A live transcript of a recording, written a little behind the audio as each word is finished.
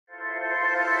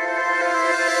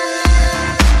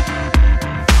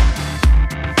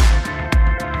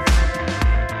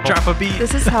drop a beat.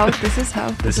 This is how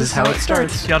it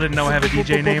starts. Y'all didn't know I have a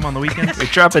DJ name on the weekends? We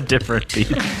drop a different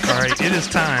beat. All right, it is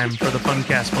time for the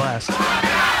Funkast Blast.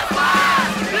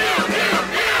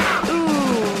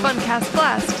 Ooh, Funkast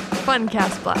Blast.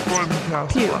 Funkast Blast.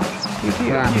 Pew. Pew,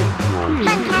 pew,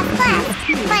 Funkast Blast.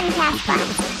 Funkast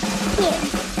Blast.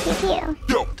 Pew. Pew,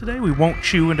 pew. Today we won't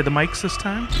chew into the mics this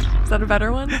time. Is that a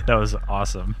better one? That was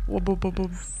awesome.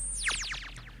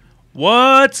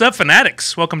 What's up,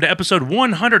 fanatics? Welcome to episode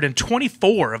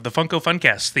 124 of the Funko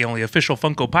Funkast, the only official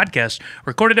Funko podcast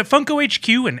recorded at Funko HQ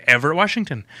in Everett,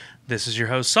 Washington. This is your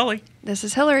host, Sully. This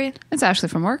is Hillary. It's Ashley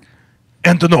from work.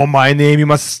 And to know my name, you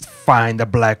must find a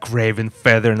black raven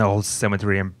feather in the old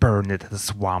cemetery and burn it at the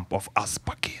swamp of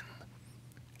Aspakin.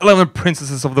 11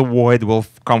 princesses of the void will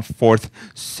come forth,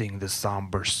 sing the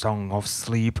somber song of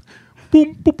sleep.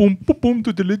 Boom, boom, boom, boom, boom,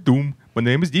 doodly doom. My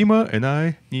name is Dima, and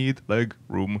I need leg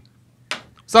room.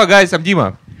 So, guys, I'm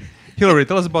Dima. Hillary,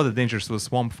 tell us about the dangers of the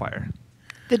swamp fire.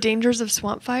 The dangers of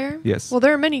swamp fire? Yes. Well,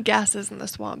 there are many gases in the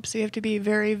swamp, so you have to be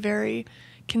very, very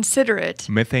considerate.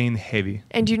 Methane heavy.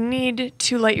 And you need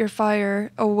to light your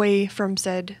fire away from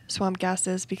said swamp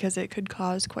gases because it could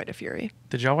cause quite a fury.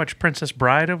 Did y'all watch Princess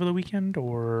Bride over the weekend,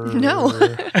 or...? No.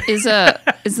 Is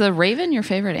the raven your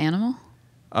favorite animal?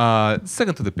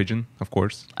 Second to the pigeon, of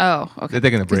course. Oh, okay. They're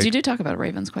taking a break. Because you do talk about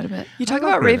ravens quite a bit. You talk love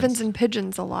about ravens. ravens and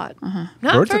pigeons a lot. Uh-huh.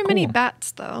 Not Birds very are many cool.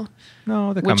 bats, though.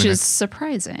 No, they're Which coming. is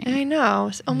surprising. I know.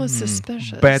 It's almost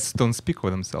suspicious. Bats don't speak for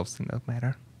themselves in that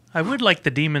matter. I would like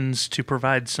the demons to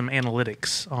provide some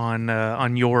analytics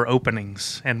on your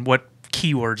openings and what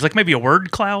keywords, like maybe a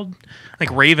word cloud. Like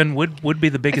raven would be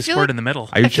the biggest feel word like- in the middle.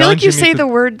 Are you I feel like you challenging me say to the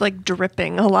word like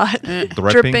dripping a lot.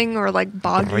 Dripping or like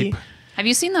boggy. Dripe? Have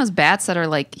you seen those bats that are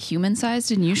like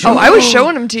human-sized and usually? Oh, I was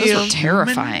showing them to Those you. are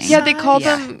terrifying. Yeah, they call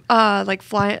Yeah. them like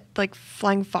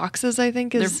flying foxes. I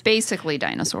think They're is basically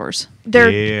dinosaurs.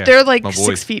 Yeah, they're like my 6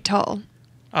 boys. feet tall.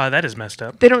 That is messed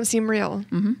up. They don't seem real.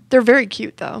 Mm-hmm. They're very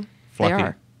cute though. Fluffy. They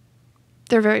are.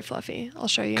 They're very fluffy. I'll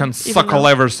show you. Can even suck though-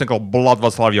 every single blood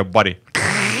vessel of your body.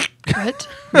 What?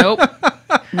 Nope.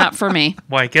 Not for me.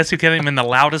 Well, I guess you get him in the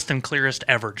loudest and clearest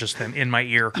ever, just in my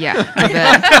ear. Yeah, I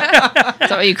bet.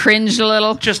 So you cringed a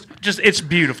little? Just it's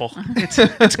beautiful.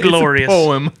 It's glorious.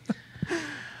 Poem.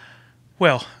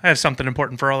 Well, I have something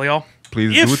important for all y'all.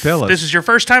 Please If do tell us. this is your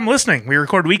first time listening, we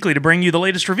record weekly to bring you the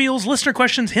latest reveals, listener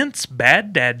questions, hints,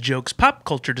 bad dad jokes, pop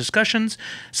culture discussions,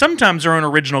 sometimes our own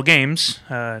original games.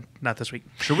 Not this week.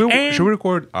 Should we And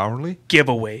record hourly?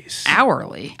 giveaways.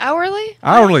 Hourly. Hourly?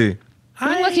 Hourly.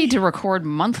 We're lucky to record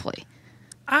monthly.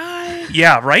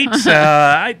 Yeah, right.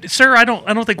 Sir, I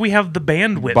don't think we have the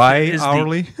bandwidth. Is the-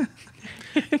 Hourly.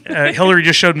 Hillary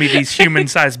just showed me these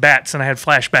human-sized bats, and I had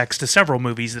flashbacks to several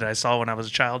movies that I saw when I was a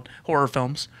child, horror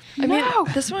films. I mean,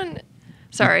 this one.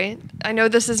 Sorry, I know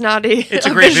this is not It's a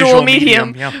a great visual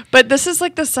medium, yeah. but this is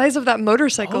like the size of that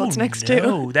motorcycle it's next to.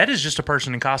 No, that is just a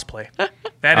person in cosplay.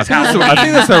 That I is think, how I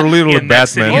think that's a little in that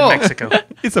city Batman. in Whoa. Mexico.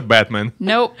 It's a Batman.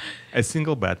 Nope. A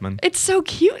single Batman. It's so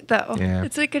cute though. Yeah.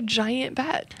 It's like a giant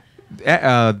bat.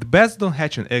 The bats don't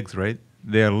hatch in eggs, right?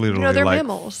 They're literally they're like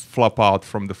mammals. flop out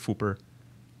from the fooper.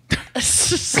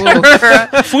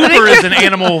 Flooper is an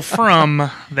animal from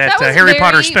that was Harry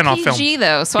Potter very spin-off PG, film.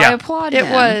 though, so Yeah. I applaud It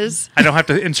him. was. I don't have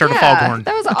to insert a Yeah, foghorn.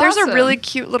 that was awesome. There's a really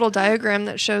cute little diagram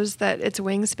that shows that its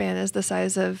wingspan is the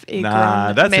size of a Nah,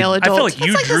 grown that's male a- I adult. feel like you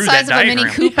It's like drew the size that of a Mini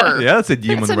diagram. Cooper. Yeah, that's a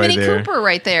demon That's a right Mini there. Cooper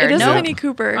right there. It is no. a Mini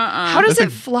Cooper. How does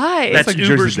That's it fly? That's like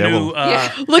Uber's Jersey new. Devil.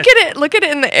 Yeah. Look at it! Look at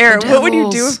it in the air. The What would you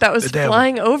do devils. if that was The devil.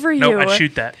 flying over you? No, I'd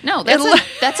shoot that. No, It that's lo-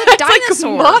 that's a It's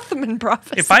dinosaur. like Mothman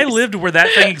prophecy. If I lived where that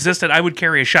thing existed, I would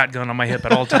carry a shotgun on my hip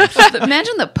at all times.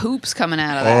 Imagine the poops coming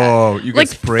out of that. Oh, you like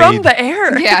get sprayed. from the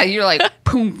air. Yeah, you're like,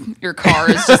 boom, your car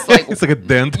is just like, It's like a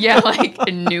dent. yeah, like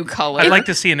a new color. I'd like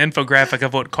to see an infographic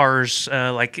of what cars,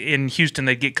 like in Houston,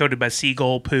 they'd get coated by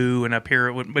seagull poo, and up here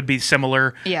it would be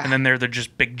similar. Yeah. And then they're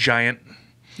just big, giant.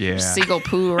 Yeah. Seagull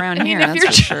poo around here, if that's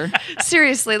you're for sure.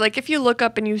 Seriously, like if you look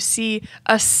up and you see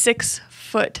a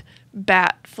 6-foot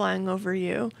bat flying over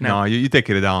you, No, you take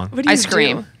it down. what do you I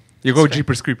scream. do? You go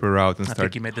Jeepers Creeper route and I start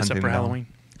think you made this up hunting for it down. Halloween.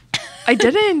 I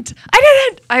didn't. I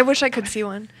didn't. I wish I could see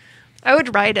one. I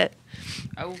would ride it.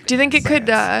 Oh, Do you think it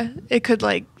could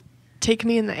like take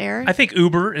me in the air? I think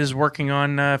Uber is working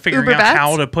on figuring Uber out bats?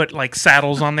 how to put like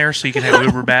saddles on there so you can have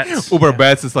Uber bats. Uber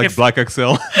bats is like If- Black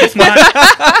XL. If not,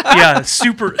 yeah,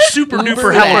 super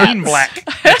duper Halloween bats.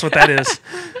 black. That's what that is.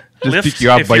 Just pick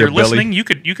you up if by you're your belly. listening, you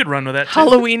could run with that too.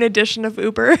 Halloween edition of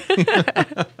Uber.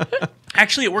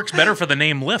 Actually, it works better for the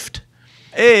name Lyft.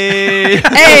 Hey.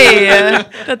 Hey,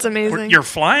 that's amazing. You're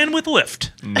flying with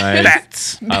Lyft. Nice.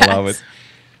 Bats. I love it.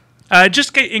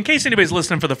 Just in case anybody's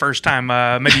listening for the first time,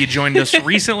 maybe you joined us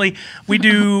recently, we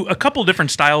do a couple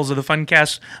different styles of the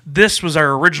Funcast. This was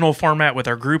our original format with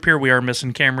our group here. We are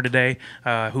missing Cameron today,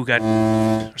 who got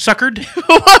suckered.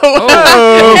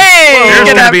 Hey, There's you're gonna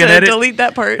gonna have be an to edit. delete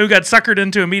that part. Who got suckered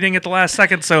into a meeting at the last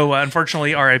second. So,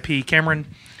 unfortunately, RIP Cameron.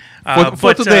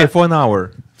 For today, for an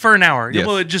hour. For an hour. Yes.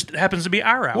 Well, it just happens to be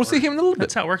our hour. We'll see him in a little bit.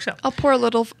 That's how it works out. I'll pour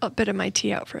a bit of my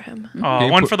tea out for him.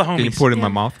 One for the homies. Can you pour it in my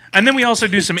mouth? And then we also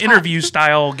do some interview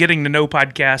style, getting to know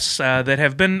podcasts that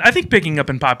have been, I think, picking up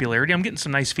in popularity. I'm getting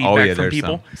some nice feedback from there's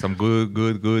people. some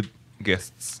good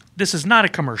guests. This is not a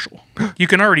commercial. You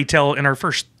can already tell in our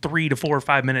first 3 to 4 or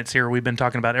 5 minutes here, we've been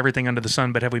talking about everything under the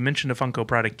sun, but have we mentioned a Funko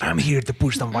product yet? I'm here to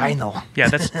push some vinyl. Yeah,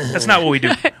 that's not what we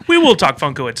do. We will talk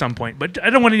Funko at some point, but I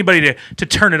don't want anybody to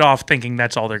turn it off thinking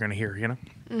that's all they're going to hear, you know?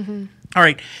 Mm-hmm. All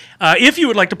right. If you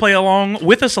would like to play along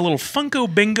with us, a little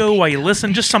Funko bingo while you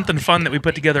listen, just something fun that we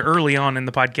put together early on in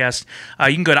the podcast,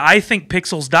 you can go to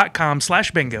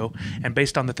ithinkpixels.com/bingo, and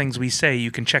based on the things we say,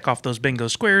 you can check off those bingo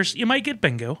squares. You might get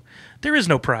bingo. There is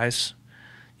no prize.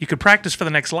 You could practice for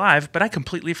the next live, but I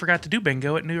completely forgot to do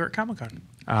bingo at New York Comic Con.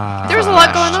 There was a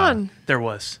lot going on, There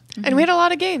was. and we had a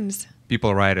lot of games.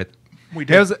 People write it. We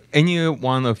did. Has any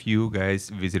one of you guys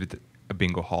visited a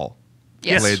bingo hall?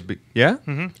 Yes. Yeah?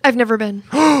 I've never been.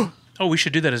 Oh, we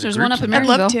should do that as There's a group. one up in I'd Maryville.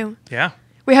 love to. Yeah.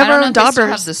 We I have don't our know own if they still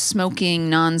have daubers. the smoking,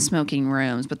 non-smoking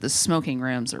rooms, but the smoking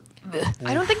rooms are.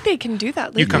 I don't think they can do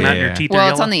that. You come out and your Yeah. teeth Well, are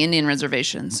it's yellow. on the Indian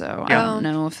reservation, so I Yeah. don't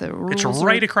know if the rules. It's are-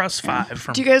 right across 5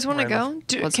 from. Do you guys want to where I live.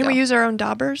 go? Let's Can go. we use our own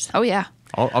daubers? Oh yeah.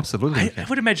 Oh, absolutely. I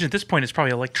would imagine at this point it's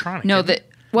probably electronic. No, isn't it?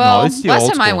 well, it's the last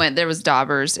old time I school. went, there was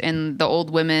daubers, and the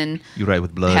old women You write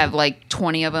with blood. have like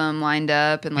 20 of them lined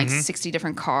up, and like 60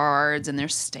 different cards, and they're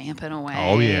stamping away.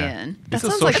 Oh, yeah. And That It's a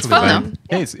sounds like social fun, event.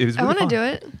 though. Yeah, it's I really want to fun. do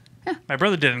it. My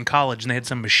brother did it in college, and they had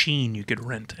some machine you could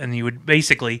rent, and you would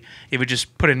basically it would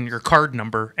just put in your card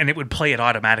number, and it would play it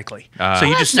automatically. So you Well,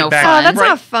 just that's sit no back. fun. Oh, that's right.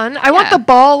 not fun. I want Yeah. the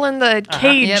ball in the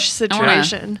cage Yep.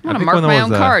 situation. I want to think mark when I my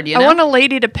was, own card. You I know? want a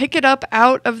lady to pick it up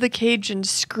out of the cage and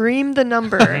scream the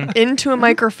number into a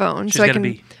microphone She's so I gotta can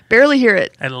be- barely hear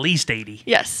it. At least 80.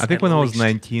 Yes. I think At when I was least.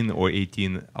 19 or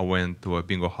 18, I went to a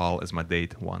bingo hall as my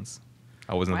date once.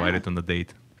 I was invited on a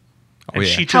date. Oh, And yeah.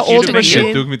 she How took you old to was bingo. she?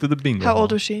 She took me to the bingo How hall.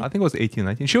 old was she? I think it was 18,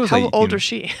 19. She was How 18. old was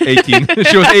she? 18.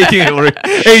 She was 18, Hillary.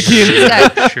 18. She's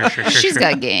got, Sure. she's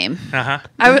got game. Uh-huh.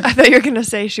 I thought you were going to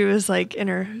say she was like in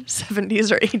her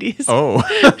 70s or 80s. Oh.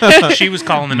 She was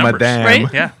calling the numbers. Madame.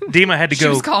 Right? Yeah. Dima had to She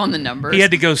go. was calling the numbers. He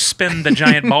had to go spin the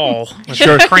giant ball. with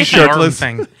Shirt- the cranky arm shirtless.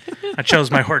 thing. I chose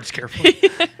my words carefully.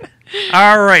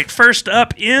 All right. First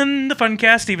up in the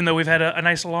Funcast, even though we've had a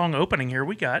nice long opening here,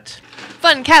 we got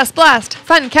Fun cast blast.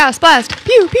 Fun cast blast.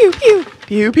 Pew, pew, pew.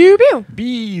 Pew, pew, pew.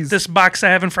 Bees. this box I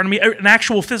have in front of me, an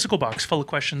actual physical box full of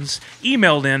questions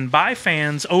emailed in by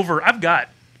fans over.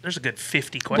 There's a good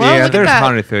 50 questions. Well, Yeah, look at there's that.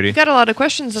 130. You've got a lot of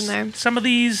questions in there. Some of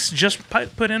these just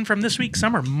put in from this week.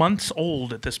 Some are months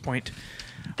old at this point.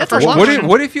 That's a First lot. question.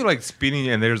 What if you like spinning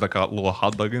and there's like a little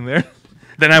hot dog in there?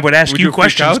 Then I would ask Would you you freak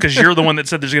questions out? because you're the one that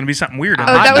said there's going to be something weird in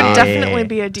Oh, that that would dog. definitely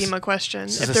be a Dima question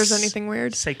if a there's s- anything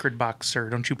weird. sacred box, sir.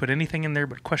 Don't you put anything in there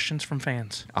but questions from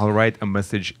fans. I'll write a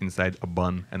message inside a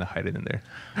bun and I hide it in there.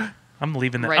 I'm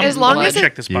leaving that. Right. I'm As long gonna as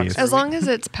check it- this box. Yes. every As long week. as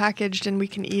it's packaged and we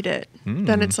can eat it,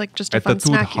 then it's like just a A fun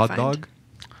tattooed snack you hot find. dog.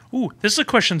 Ooh, this is a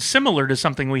question similar to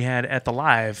something we had at the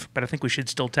live, but I think we should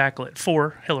still tackle it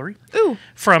for Hillary. Ooh.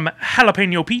 From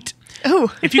Jalapeno Pete.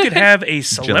 Ooh. If you could have a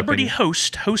celebrity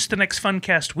Jalapeno. host the next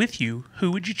Funcast with you,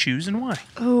 who would you choose and why?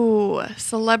 Ooh,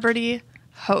 celebrity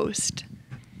host.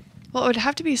 Well, it would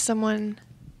have to be someone.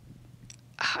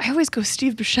 I always go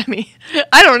Steve Buscemi.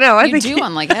 I don't know. I You think do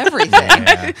on like everything.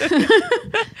 Not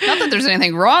that there's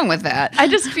anything wrong with that. I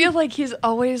just feel like he's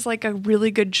always like a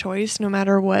really good choice, no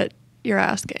matter what you're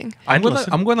asking. I'd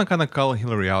listen. I'm gonna kind of call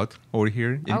Hillary out over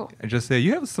here Oh. and just say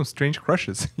you have some strange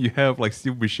crushes. You have like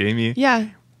Steve Buscemi. Yeah.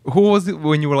 Who was it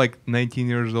when you were like 19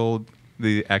 years old?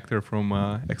 The actor from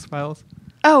X Files.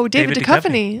 Oh, David David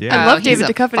Duchovny. Duchovny. Yeah. I love he's David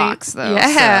a Duchovny. fox, though,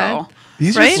 Yeah. so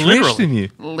He's Right? just strange to Literally. me.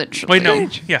 literally. Wait, no.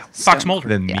 Yeah, Fox Stone. Mulder.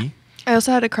 Than Yeah. me. I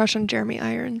also had a crush on Jeremy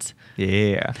Irons.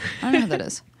 Yeah. I don't know who that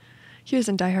is. He was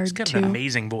in Die He's Hard got 2. an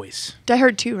amazing voice. Die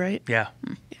Hard 2, right? Yeah.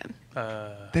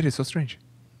 That is so strange.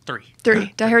 3.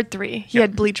 3. Die Hard 3. He Yep.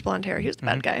 had bleach blonde hair. He was the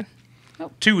bad guy.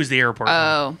 2 is the airport. one.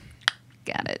 Oh,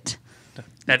 got it.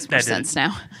 that More did it. sense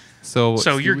now. So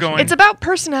you're Steve going- It's about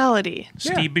personality.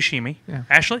 Steve Buscemi. Yeah.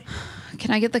 Ashley?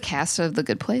 Can I get the cast of The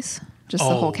Good Place? Just the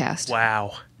whole cast.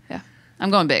 Wow. Yeah, I'm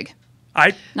going big,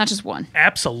 I not just one.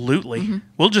 absolutely.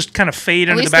 We'll just kind of fade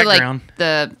At into the least the, background. like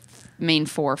the main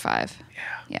 4 or 5.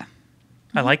 Yeah.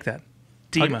 I like that.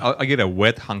 Dima. I'll get a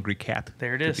wet, hungry cat.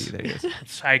 There it to is. be. There it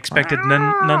is. I expected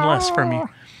none less from you.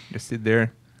 Just sit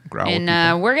there, growl.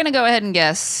 And we're going to go ahead and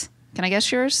guess. Can I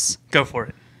guess yours? Go for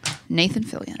it. Nathan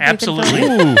Fillion. Absolutely.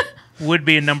 Ooh. Would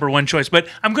be a number one choice, but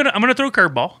I'm gonna throw a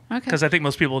curveball Okay. because I think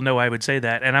most people know I would say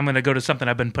that, and I'm gonna go to something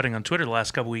I've been putting on Twitter the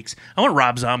last couple weeks. I want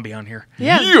Rob Zombie on here.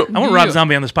 Yeah. I want Rob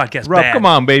Zombie on this podcast. Rob, bad. come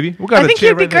on, baby. We got I a think chair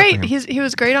he'd be right there for great. him. He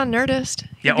was great on Nerdist.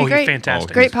 Yeah, He'd be great.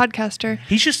 fantastic. Great podcaster.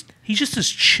 He's just this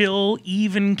chill,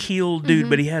 even keeled dude,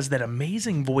 but he has that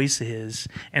amazing voice of his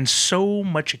and so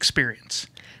much experience.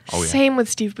 Oh, yeah. Same with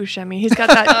Steve Buscemi. He's got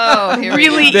that Here we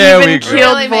really go. There we even go. keeled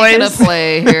Really making a voice.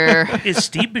 play here. Is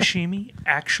Steve Buscemi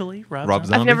actually Rob Rob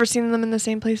Zombie? I've never seen them in the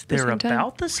same place at the They're same time.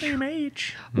 about the same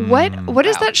age. What is Wow.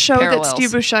 that show Parallels. that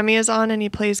Steve Buscemi is on and he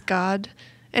plays God?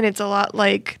 And it's a lot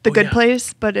like The Oh, Good yeah.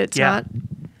 Place, but it's Yeah. not.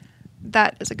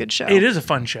 That is a good show. It is a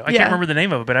fun show. I Yeah. can't remember the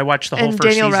name of it, but I watched the whole And first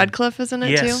Daniel season. Radcliffe is in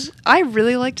it Yes. too. I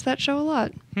really liked that show a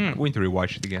lot. We need to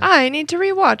rewatch it again. I need to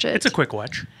rewatch it. It's a quick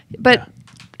watch. But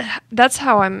that's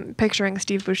how I'm picturing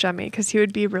Steve Buscemi because he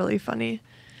would be really funny.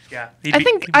 Yeah.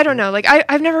 I don't know. Like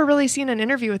I've never really seen an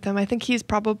interview with him. I think he's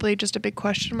probably just a big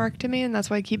question mark to me, and that's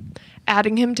why I keep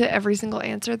adding him to every single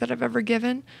answer that I've ever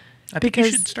given. I think you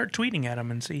because should start tweeting at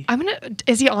him and see.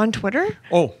 Is he on Twitter?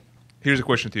 Oh, here's a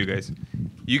question to you guys.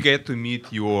 You get to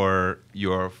meet your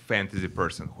fantasy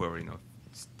person, whoever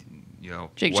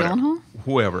Jake whatever, Gyllenhaal?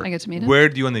 whoever. I get to meet him? Where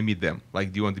do you want to meet them?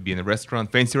 Like, do you want to be in a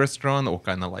restaurant, fancy restaurant, or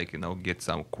kind of like get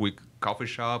some quick coffee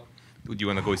shop? Do you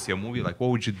want to go see a movie? Like, what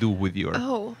would you do with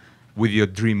your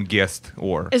dream guest?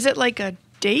 Or Is it like a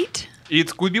date?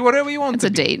 it could be whatever you want. It's a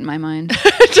date in my mind.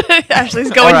 Ashley's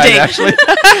All going right, date. actually,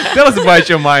 tell us about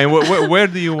your mind. Where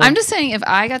do you want? I'm just saying, if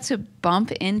I got to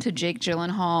bump into Jake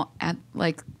Gyllenhaal at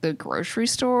like the grocery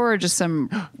store or just some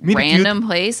Meet random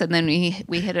place, and then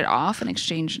we hit it off and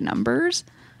exchanged numbers.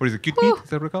 What is it? Cute meet? Is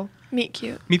that what it's called? Meet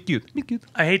cute. Meet cute. Meet cute.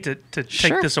 I hate to take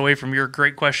Sure. this away from your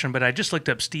great question, but I just looked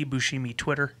up Steve Buscemi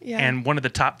Twitter, Yeah. and one of the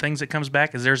top things that comes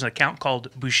back is there's an account called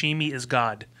Buscemi is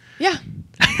God. Yeah.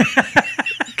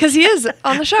 Because he is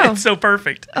on the show. It's so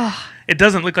perfect. It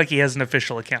doesn't look like he has an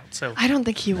official account, so I don't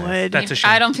think he would. that's a shame.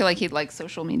 I don't feel like he'd like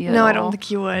social media. No, at I don't all. think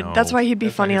he would. No, That's why he'd be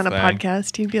that's funny not on a his thing.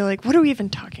 podcast. He'd be like, "What are we even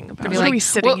talking about? Be What are like, we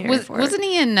sitting here for?" Wasn't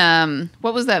he in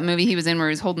what was that movie he was in where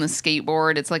he was holding a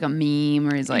skateboard? It's like a meme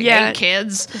where he's like, Yeah. "Hey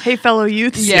kids." Hey, fellow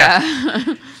youths. Yeah.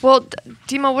 Well,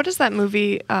 Dima, what is that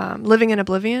movie? Living in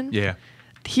Oblivion. Yeah.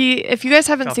 If you guys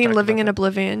haven't I'll seen talk Living about in that.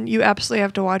 Oblivion, you absolutely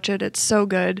have to watch it. It's so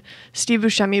good. Steve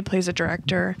Buscemi plays a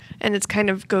director, and it's kind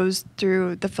of goes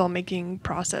through the filmmaking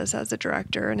process as a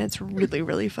director, and it's really,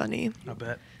 really funny. I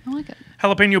bet. I like it.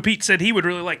 Jalapeno Pete said he would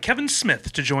really like Kevin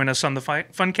Smith to join us on the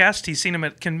Funcast. He's seen him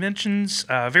at conventions.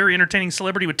 Very entertaining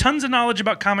celebrity with tons of knowledge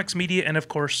about comics, media, and of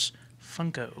course,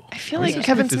 Funko. I feel like Yeah.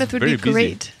 Kevin Smith is Smith would be very busy.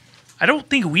 great. I don't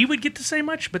think we would get to say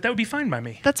much, but that would be fine by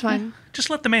me. That's fine.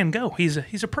 Just let the man go. He's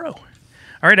a pro.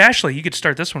 All right, Ashley, you could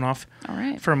start this one off. All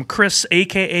right. From Chris,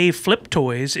 a.k.a. Flip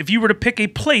Toys. If you were to pick a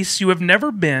place you have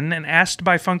never been and asked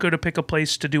by Funko to pick a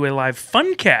place to do a live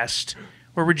Funcast,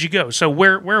 where would you go? So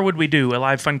where would we do a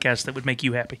live Funcast that would make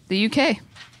you happy? The UK.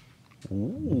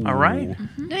 All right.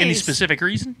 Any Nice. specific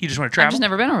reason? You just want to I've travel? just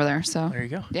never been over there, so There you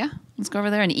go. yeah, let's go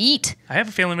over there and eat. I have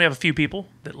a feeling we have a few people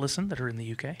that listen that are in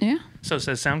the UK. Yeah. So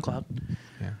says SoundCloud.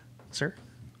 Yeah. Sir?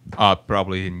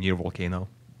 Probably near volcano.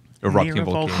 A rocky Near a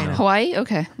volcano. volcano. Hawaii.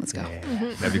 Okay, let's go.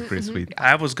 That'd be pretty sweet.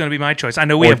 That was going to be my choice. I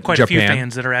know we Or have quite a few Japan.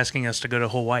 fans that are asking us to go to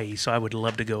Hawaii, so I would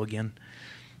love to go again.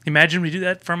 Imagine we do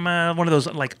that from one of those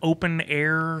like open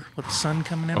air with the sun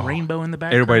coming in, rainbow in the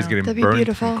background. Everybody's getting That'd be burned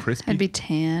beautiful. and crispy. I'd be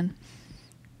tan.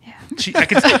 I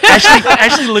could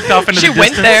Ashley looked off into She the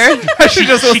went distance. there. she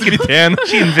just wants to be tan.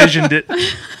 She envisioned it.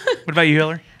 What about you,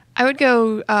 Hillary? I would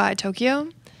go Tokyo.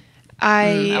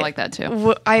 I like that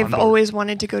too. I've always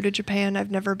wanted to go to Japan.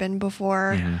 I've never been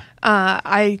before.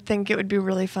 I think it would be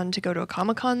really fun to go to a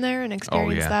Comic-Con there and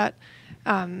experience yeah. that.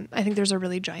 I think there's a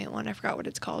really giant one. I forgot what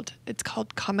it's called. It's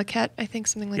called Comiket, I think,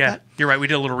 something like Yeah, that. you're right. We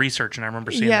did a little research, and I remember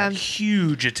seeing Yeah. like,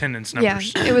 huge attendance Yeah,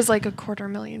 numbers. it was like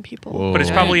 250,000 people. Whoa. But it's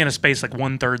Yeah. probably in a space like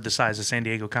 1/3 the size of San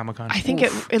Diego Comic-Con. I think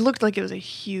it looked like it was a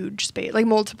huge space, like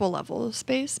multiple level of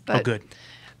space. But Oh, good.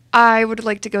 I would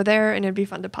like to go there, and it'd be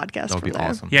fun to podcast That would from be there.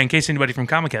 awesome. Yeah, in case anybody from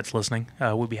Comic-Cat's listening,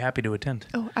 we'd be happy to attend.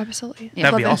 Oh, absolutely. Yeah.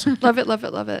 That'd love be it. awesome. Love it, love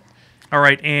it, love it. All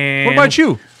right, and What about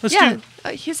you? Let's Yeah,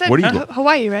 do he said Where do you go?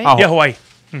 Hawaii, right? Oh. yeah Hawaii.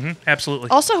 Absolutely.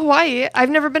 Also Hawaii. I've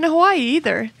never been to Hawaii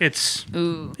either. It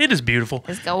is beautiful.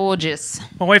 It's gorgeous.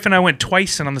 My wife and I went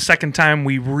twice, and on the second time,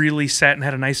 we really sat and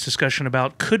had a nice discussion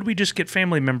about could we just get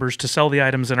family members to sell the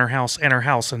items in our house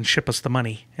and ship us the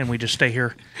money, and we just stay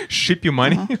here. Ship you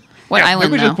money? What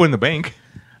island Maybe though? just put in the bank.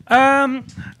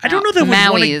 I don't know that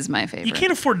Maui is my favorite. You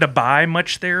can't afford to buy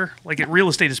much there. Like at real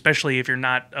estate, especially if you're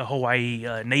not a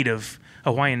Hawaiian native,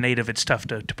 it's tough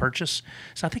to purchase.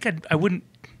 So I think I wouldn't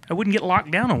get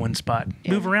locked down on one spot.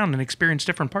 Move around and experience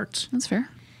different parts. That's fair.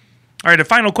 All right, a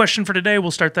final question for today. We'll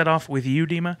start that off with you,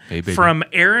 Dima. Hey, baby. From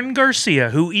Aaron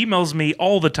Garcia, who emails me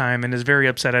all the time and is very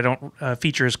upset I don't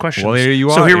feature his questions. Well, here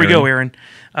you So are, here we go, Aaron.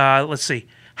 Let's see.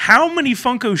 How many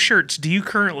Funko shirts do you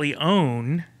currently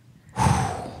own?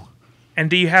 And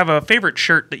do you have a favorite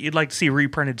shirt that you'd like to see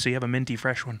reprinted so you have a minty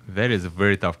fresh one? That is a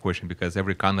very tough question because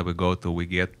every con that we go to, we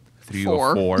get 3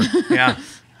 4. or 4. Yeah.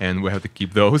 And we have to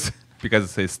keep those because it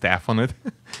says staff on it.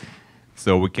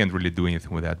 So we can't really do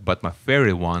anything with that. But my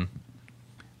favorite one,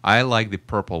 I like the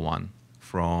purple one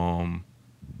from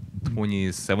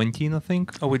 2017, I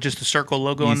think. Oh, with just the circle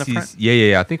logo on the front?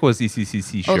 Yeah. I think it was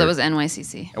ECCC shirt. Oh, that was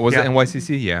NYCC. Was Yeah. it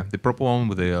NYCC? Yeah. The purple one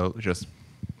with the just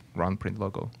round print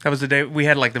logo. That was the day we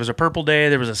had, there was a purple day,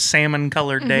 there was a salmon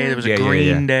colored day, there was a Yeah, yeah,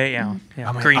 green yeah. day. Yeah,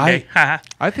 I mean, green day. Haha.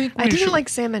 I think we I didn't should, like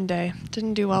Salmon Day.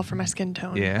 Didn't do well for my skin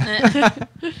tone. Yeah.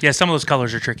 Yeah, some of those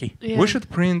colors are tricky. Yeah. We should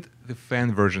print the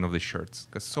fan version of the shirts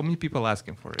because so many people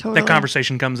asking for it. Totally. That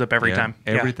conversation comes up every Yeah, time.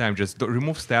 Every Yeah. time. Just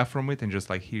remove staff from it and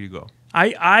just here you go.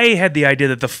 I had the idea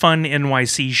that the Fun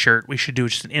NYC shirt, we should do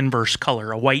just an inverse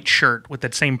color, a white shirt with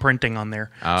that same printing on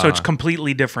there. So it's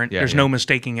completely different. Yeah, There's yeah. no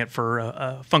mistaking it for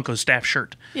a Funko staff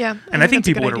shirt. Yeah. And I think that's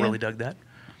a people good would have idea. really dug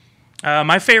that.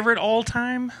 My favorite all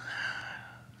time,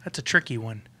 that's a tricky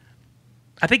one.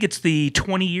 I think it's the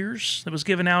 20 years that was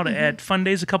given out at Fun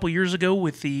Days a couple years ago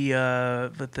with the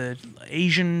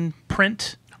Asian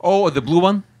print. Oh, the blue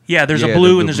one? Yeah, there's Yeah, a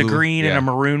blue the and there's a blue, green and yeah. a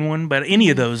maroon one, but any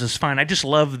of those is fine. I just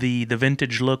love the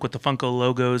vintage look with the Funko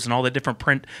logos and all the different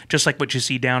print, just like what you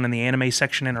see down in the anime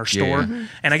section in our store. Yeah.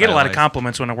 And I get a lot of Stylized.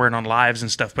 compliments when I wear it on lives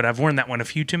and stuff, but I've worn that one a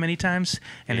few too many times,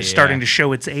 and it's Yeah. starting to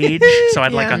show its age. So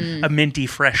I'd like Yeah. a minty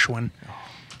fresh one.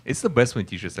 It's the best when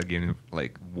t-shirts are getting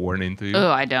worn into you.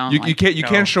 Oh, I don't. You like- can't No.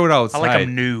 can't show it I outside. like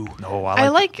them new. No, I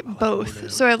like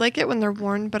both. So I like it when they're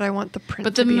worn, but I want the print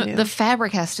But to be new. the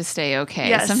fabric has to stay okay.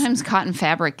 Yes. Sometimes cotton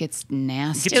fabric gets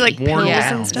nasty. It like worn pills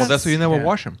down. and stuff. Well, that's why you never Yeah.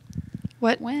 wash them.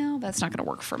 What? Well, that's not going to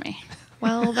work for me.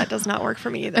 Well, that does not work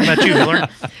for me How either. about you, Hillary?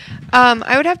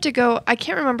 I would have to go. I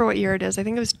can't remember what year it is. I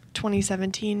think it was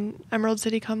 2017 Emerald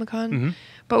City Comic Con.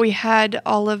 But we had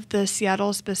all of the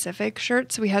Seattle specific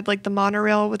shirts. We had the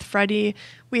monorail with Freddie.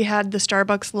 We had the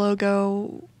Starbucks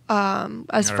logo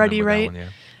as I Freddie, remember that right? one, yeah.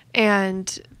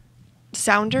 And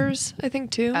Sounders, I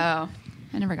think too. Oh,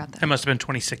 I never got That that. must have been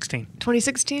 2016,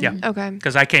 2016. Yeah. Okay.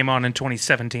 because I came on in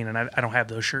 2017, and I don't have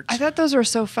those shirts. I thought those were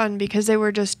so fun because they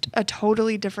were just a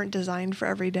totally different design for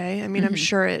every day. I mean, I'm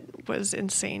sure it was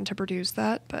insane to produce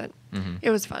that, but it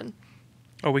was fun.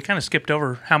 Oh, we kind of skipped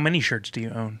over. How many shirts do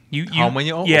you own? How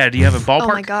many? Oh. Yeah, do you have a ballpark? Oh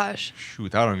my gosh.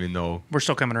 Shoot, I don't even know. We're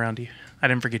still coming around to you. I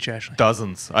didn't forget you, Ashley.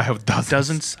 Dozens. I have dozens.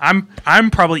 Dozens.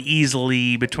 I'm probably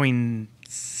easily between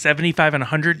 75 and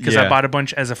 100 because I Yeah. bought a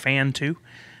bunch as a fan too.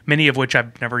 Many of which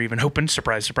I've never even opened.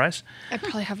 Surprise, surprise. I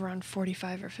probably have around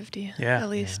 45 or 50 Yeah. at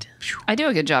least. I do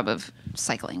a good job of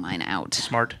cycling mine out.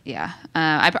 Smart. Yeah.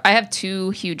 I have 2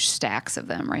 huge stacks of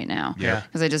them right now. Yeah.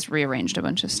 Because I just rearranged a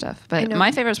bunch of stuff. But know.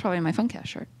 my favorite is probably my Funkast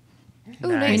shirt. Ooh,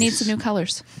 Nice. nice. We need some new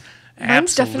colors.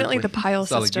 Mine's definitely Absolutely. the pile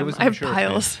Sally, system. give us I have some shirts,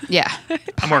 piles. Yeah.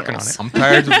 I'm working on it. I'm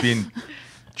tired of being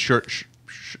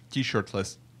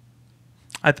t-shirtless.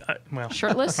 Well,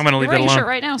 Shirtless? I'm going to You're leave that wearing a alone. shirt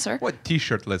right now, sir. What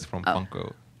t-shirtless from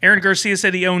Funko? Aaron Garcia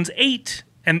said he owns 8,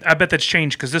 and I bet that's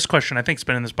changed because this question I think has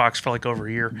been in this box for over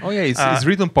a year. Oh yeah, it's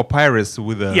written papyrus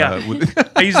with a Yeah. with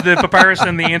I use the Papyrus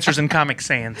and the answers in Comic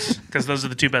Sans because those are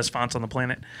the 2 best fonts on the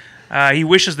planet. He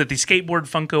wishes that the Skateboard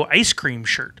Funko ice cream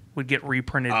shirt would get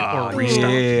reprinted or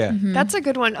restocked. yeah. That's a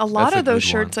good one. A lot That's a of those good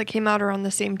shirts one. that came out around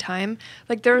the same time.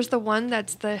 There's the one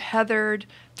that's the heathered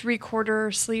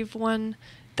 3/4 sleeve one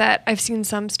that I've seen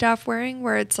some staff wearing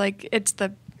where it's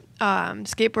the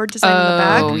skateboard design on the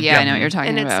back. Oh, yeah, I know what you're talking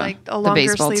And it's about. a longer the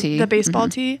baseball sleeve, tee. the baseball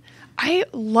tee. I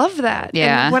love that.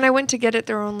 Yeah. And when I went to get it,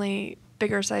 there were only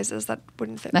bigger sizes that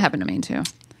wouldn't fit. That happened to me too.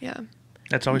 Yeah.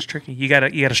 That's always tricky. You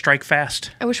gotta strike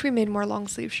fast. I wish we made more long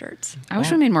sleeve shirts. I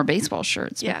wish we made more baseball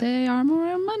shirts, Yeah. but they are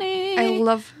more money. I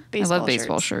love baseball I love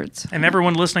baseball shirts. shirts. And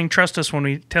everyone listening, trust us when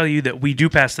we tell you that we do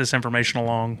pass this information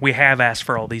along. We have asked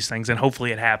for all these things, and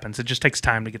hopefully it happens. It just takes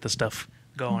time to get the stuff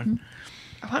going.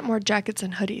 I want more jackets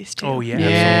and hoodies too. Oh yeah, Yeah.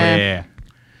 absolutely. Yeah.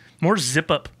 More zip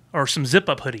up or some zip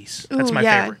up hoodies. That's Ooh, my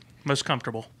yeah. favorite, most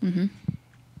comfortable. All It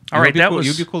right, would be that cool. was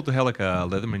It'd be cool to have a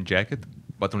Leatherman jacket,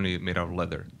 but only made out of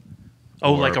leather.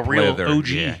 oh Or like a real pleather, OG.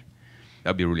 Yeah.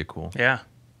 That'd be really cool. Yeah.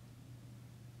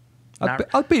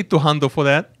 I'll pay $200 for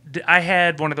that. I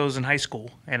had one of those in high school,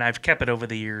 and I've kept it over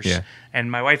the years. Yeah.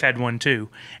 And my wife had one too.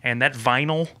 And that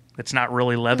vinyl, it's not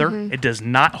really leather. It does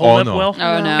not hold up well.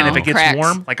 Oh, no. And if it gets Cracks.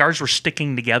 warm, like ours were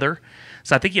sticking together.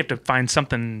 So I think you have to find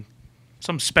something,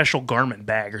 some special garment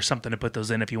bag or something to put those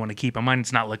in if you want to keep them.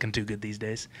 Mine's not looking too good these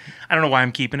days. I don't know why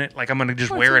I'm keeping it. Like I'm going to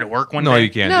just wear it at work one day. No, you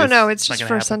can't. No, it's not just gonna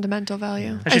for happen. sentimental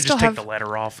value. I should just take the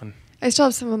letter off. And I still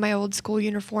have some of my old school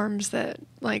uniforms that,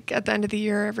 like, at the end of the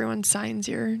year, everyone signs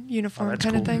your uniform that's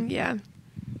kind of cool. thing. Yeah.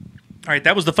 All right,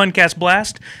 that was the Funcast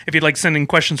Blast. If you'd like to send in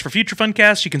questions for future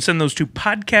Funcasts, you can send those to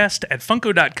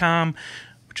podcast@funko.com,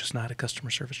 which is not a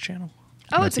customer service channel.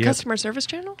 Oh, it's a yet. customer service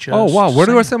channel? Just Oh, wow. Where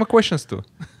do I saying. send my questions to?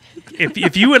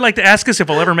 If you would like to ask us if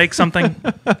we'll ever make something,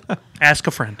 ask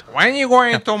a friend. When are you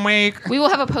going to make... We will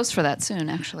have a post for that soon,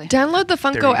 actually. Download the you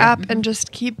Funko go. app and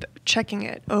just keep checking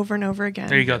it over and over again.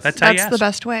 There you go. That's how you the ask.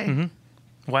 best way.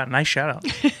 Wow, nice shout out.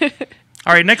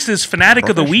 All right, next is Fanatic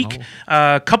of the Week.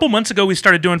 A couple months ago, we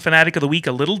started doing Fanatic of the Week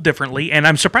a little differently, and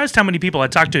I'm surprised how many people I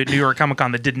talked to at New York Comic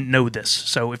Con that didn't know this.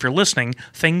 So if you're listening,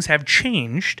 things have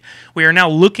changed. We are now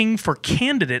looking for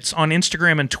candidates on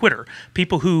Instagram and Twitter,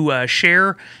 people who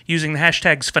share using the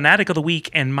hashtags Fanatic of the Week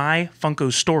and My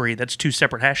Funko Story. That's two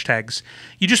separate hashtags.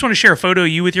 You just want to share a photo of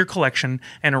you with your collection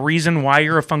and a reason why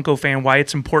you're a Funko fan, why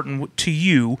it's important to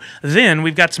you. Then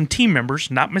we've got some team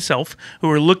members, not myself, who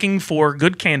are looking for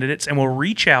good candidates and will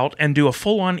reach out and do a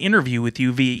full-on interview with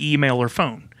you via email or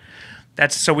phone.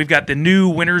 So we've got the new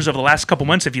winners of the last couple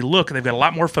months. If you look, they've got a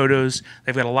lot more photos.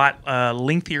 They've got a lot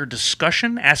lengthier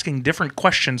discussion, asking different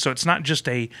questions. So it's not just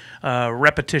a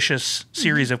repetitious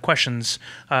series of questions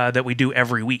that we do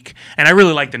every week. And I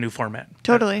really like the new format.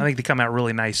 Totally. I think they come out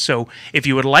really nice. So if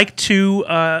you would like to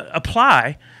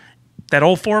apply, that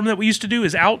old form that we used to do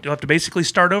is out. You'll have to basically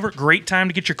start over. Great time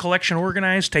to get your collection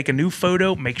organized. Take a new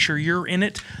photo. Make sure you're in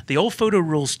it. The old photo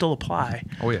rules still apply.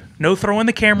 Oh, yeah. No throwing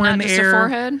the camera Not in the just a air.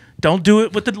 forehead? Don't do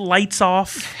it with the lights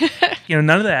off. None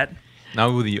of that.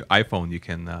 Now with your iPhone, you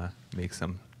can make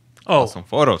some Oh, awesome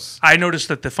photos. I noticed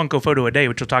that the Funko Photo a Day,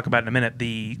 which we'll talk about in a minute,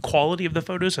 the quality of the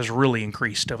photos has really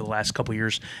increased over the last couple of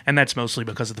years, and that's mostly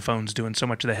because of the phones doing so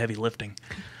much of the heavy lifting.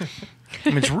 I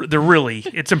mean,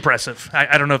 it's impressive.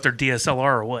 I don't know if they're DSLR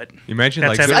or what. Imagine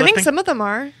That's like heavy I think lifting? some of them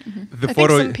are. the I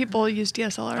photo. think some people use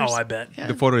DSLRs. Oh, I bet. Yeah.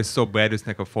 The photo is so bad. It's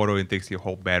like a photo. It takes your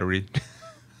whole battery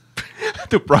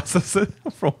to process it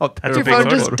from how That's Your a big phone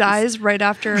photo. just dies right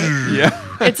after.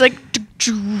 Yeah. It's like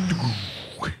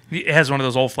It has one of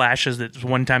those old flashes that's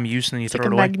one-time use and then you like throw a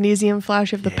it away. magnesium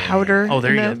flash of the powder. Oh,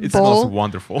 there in you the go. It smells bowl.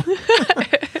 wonderful.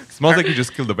 Smells like you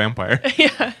just killed a vampire.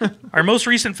 Our most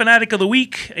recent Fanatic of the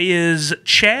Week is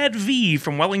Chad V.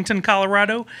 from Wellington,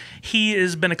 Colorado. He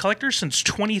has been a collector since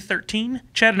 2013.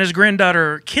 Chad and his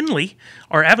granddaughter, Kinley,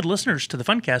 are avid listeners to the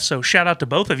Funcast, so shout out to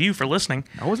both of you for listening.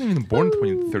 I wasn't even born in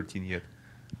 2013 yet.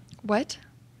 What?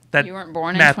 That You weren't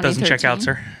born in math doesn't check out, 2013?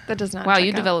 sir. That does not. Wow, check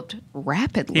you out. developed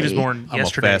rapidly. He was born I'm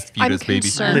yesterday. a fast fetus, baby.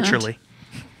 concerned. Literally.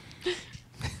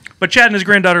 But Chad and his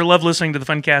granddaughter love listening to the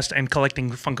Funcast and collecting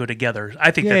Funko together.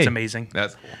 I think that's Yay. amazing.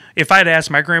 That's cool. If I'd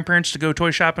asked my grandparents to go toy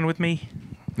shopping with me,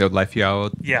 They would life you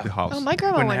out Yeah. the house. Oh, my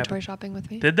grandma Wouldn't went happen. toy shopping with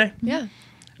me. did they? Yeah.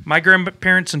 My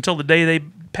grandparents, until the day they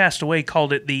passed away,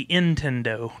 called it the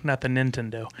Nintendo, not the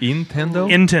Nintendo. Nintendo?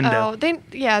 Nintendo.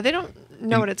 Oh, they don't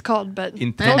know what it's called, but they'll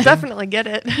Intending? definitely get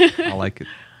it. I like it.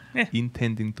 Yeah.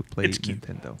 Intending to play It's cute.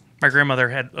 Nintendo. My grandmother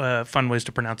had fun ways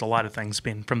to pronounce a lot of things,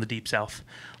 being from the deep south,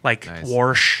 like Nice.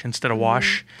 warsh instead of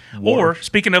wash. Or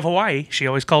speaking of Hawaii, she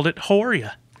always called it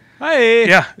HowAreYa. Hey.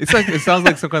 Yeah. It's like it sounds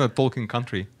like some kind of Tolkien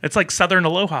country. It's like Southern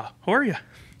Aloha. HowAreYa.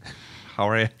 How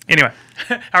are you? Anyway,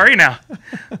 how are you now?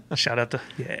 Shout out to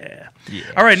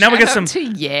All right, now we got some.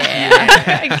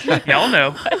 Y'all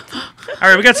know. All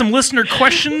right, we got some listener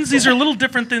questions. These are a little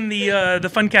different than the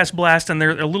Funcast Blast, and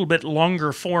they're a little bit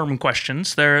longer form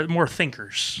questions. They're more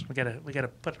thinkers. We gotta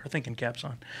put our thinking caps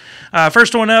on.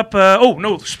 First one up.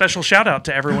 Special shout out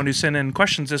to everyone who sent in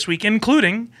questions this week,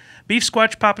 including Beef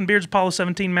Squatch, Poppin' Beards, Apollo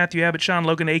 17, Matthew Abbott, Sean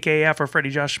Logan, a.k.a. Afro Freddy,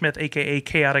 Josh Smith, a.k.a.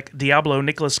 Chaotic Diablo,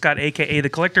 Nicholas Scott, a.k.a. The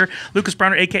Collector, Lucas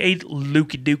Browner, a.k.a.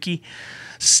 Lukey Dookie,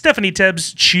 Stephanie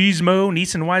Tebbs, Cheesemo,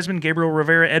 Neeson Wiseman, Gabriel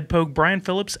Rivera, Ed Pogue, Brian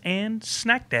Phillips, and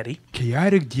Snack Daddy.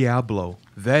 Chaotic Diablo.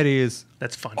 That is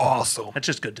That's fun. awesome. That's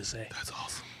just good to say. That's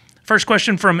awesome. First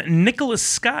question from Nicholas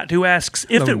Scott, who asks,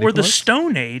 if Hello, it were the Nicholas.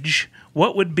 Stone Age,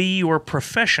 what would be your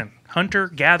profession? Hunter,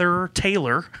 gatherer,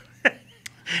 tailor,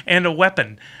 and a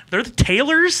weapon. They're the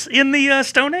tailors in the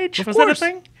Stone Age? Was that a course.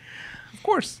 thing? Of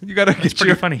course, you gotta get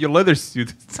pretty funny. your leather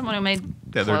suit. Someone who made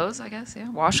Leather. clothes, I guess. Yeah,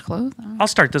 wash clothes. I don't know. I'll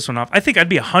start this one off. I think I'd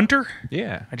be a hunter.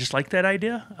 Yeah. I just like that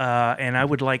idea. And I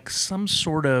would like some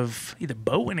sort of either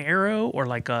bow and arrow or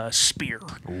like a spear.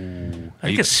 I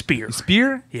think a spear.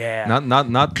 Spear? Yeah.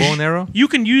 Not bow and arrow. You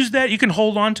can use that. You can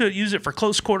hold on to it, use it for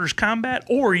close quarters combat,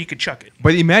 or you could chuck it.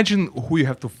 But imagine who you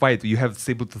have to fight. You have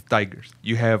saber-toothed tigers.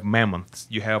 You have mammoths.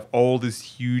 You have all this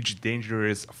huge,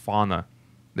 dangerous fauna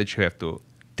that you have to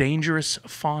Dangerous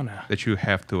fauna.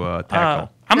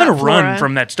 tackle. I'm going to Not run flora.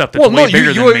 from that stuff that's way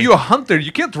bigger than me. You're a hunter.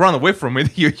 You can't run away from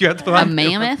it. You have to A run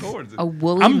mammoth? towards it. A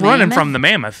woolly I'm running mammoth? from the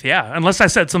mammoth, yeah. Unless I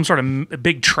set some sort of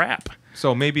big trap.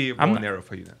 So maybe a bow and arrow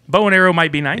for you then. Bow and arrow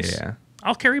might be nice. Yeah.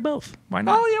 I'll carry both. Why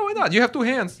not? Oh yeah, why not? You have two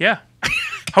hands. Yeah.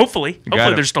 Hopefully. got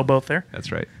Hopefully it. they're still both there.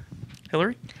 That's right.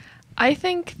 Hillary? I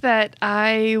think that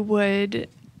I would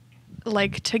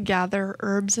like to gather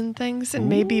herbs and things and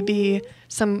maybe be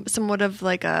somewhat of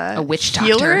like a witch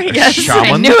healer. doctor. Yes, I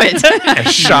shaman. knew it.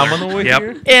 A shaman over Yep.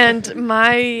 here. And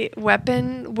my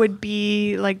weapon would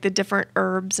be like the different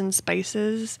herbs and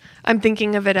spices. I'm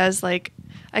thinking of it as like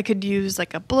I could use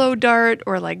like a blow dart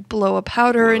or like blow a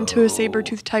powder into a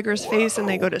saber-toothed tiger's face and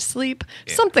they go to sleep.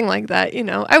 Something like that, you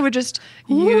know. I would just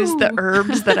use the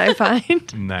herbs that I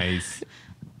find. Nice.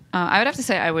 I would have to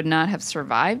say I would not have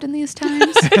survived in these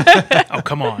times. Oh,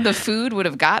 come on. The food would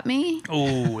have got me.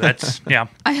 Oh, that's, yeah.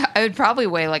 I would probably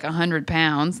weigh like 100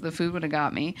 pounds. The food would have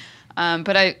got me.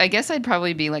 But I guess I'd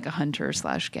probably be like a hunter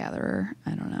 / gatherer. I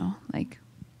don't know. Like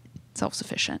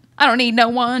self-sufficient. I don't need no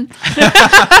one.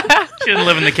 She didn't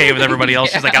live in the cave with everybody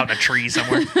else. She's like out in a tree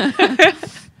somewhere.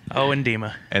 Oh, and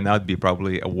Dima. And I'd be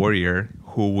probably a warrior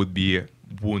who would be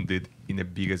wounded in the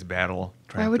biggest battle.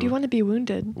 Why would you want to be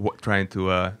wounded? Trying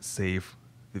to save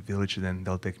the village, and then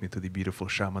they'll take me to the beautiful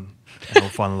shaman, and I'll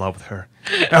fall in love with her.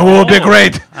 That will be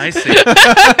great I see.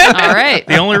 All right.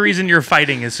 The only reason you're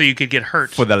fighting is so you could get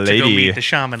hurt for the to go lady. meet the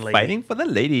shaman lady. Fighting for the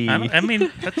lady. I mean,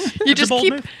 that's You a just bold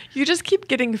keep move.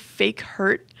 getting fake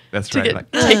hurt That's to right. get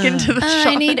Like, taken to the I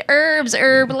shop. need herbs,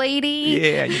 herb lady.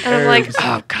 yeah, you And I'm like, herbs.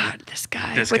 oh God, this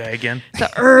guy. This with guy again. The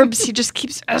herbs. He just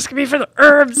keeps asking me for the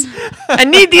herbs. I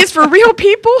need these for real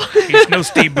people. He's no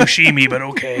Steve Buscemi, but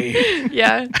okay.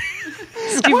 Yeah.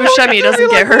 Steve Buscemi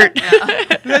doesn't get hurt.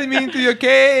 Let me into your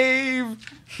cave.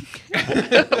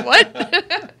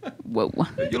 What? Whoa.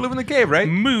 You live in a cave, right?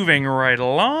 Moving right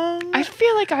along. I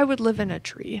feel like I would live in a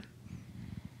tree.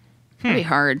 That'd be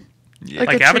hard. Yeah.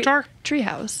 Like a Avatar? Tree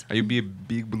house. Are you be a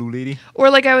big blue lady? Or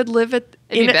like I would live at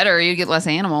It'd in be a- better. You'd get less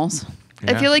animals.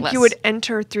 I feel like Less. you would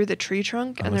enter through the tree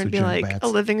trunk and Unless there'd we be giant like bats. a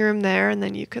living room there and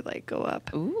then you could like go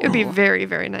up. Ooh. It would be very,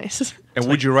 very nice. And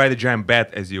would you ride a giant bat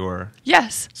as your?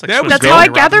 Yes. It's like That Swiss was That's good. how I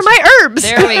Family gather Robinson. my herbs.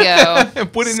 There we go.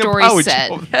 Put it in Story a pouch.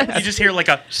 set. You just hear like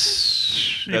a.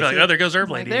 You're That's like, it. oh, there goes Herb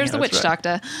Lady. There's the You know, witch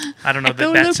doctor. I don't know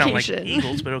that bats sound like Echolocation.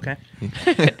 eagles, but okay.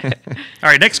 All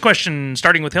right, next question,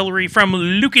 starting with Hillary from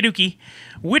Lukey Dookie.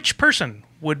 Which person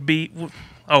would be.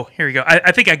 Oh, here you go.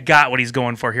 I think I got what he's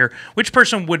going for here. Which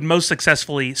person would most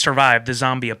successfully survive the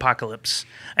zombie apocalypse?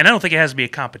 And I don't think it has to be a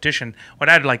competition. What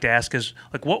I'd like to ask is,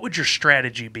 like, what would your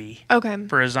strategy be Okay.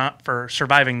 for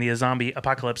surviving the zombie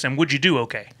apocalypse? And would you do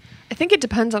okay? I think it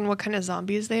depends on what kind of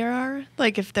zombies they are.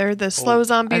 Like if they're the slow Are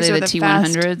zombies they or the the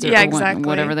fast. T100s or Yeah, exactly.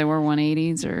 whatever they were,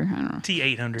 180s or I don't know.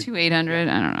 T800. 2800?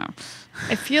 I don't know.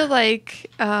 I feel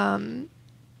like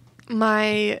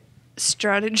my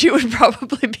strategy would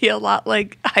probably be a lot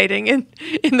like hiding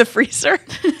in the freezer.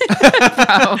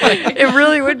 It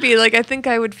really would be. Like I think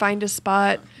I would find a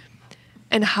spot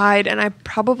and hide, and I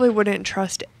probably wouldn't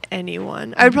trust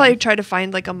anyone. I would probably try to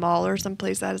find like a mall or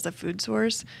someplace that has a food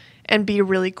source and be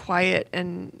really quiet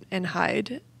and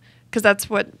hide, because that's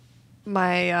what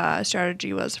my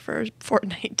strategy was for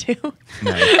Fortnite too.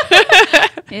 Nice.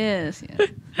 Yes,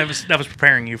 yes. That was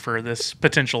preparing you for this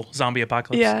potential zombie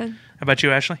apocalypse. Yeah. How about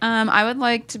you, Ashley? I would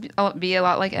like to be a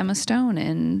lot like Emma Stone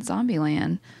in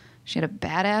Zombieland. She had a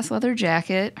badass leather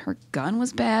jacket. Her gun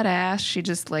was badass. She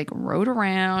just like rode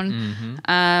around.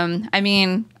 I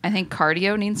mean, I think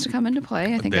cardio needs to come into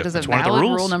play. I think that is a That's one of the valid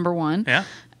rules. rule number one. Yeah.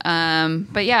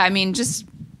 But yeah, I mean, just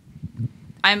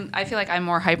I feel like I'm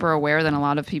more hyper aware than a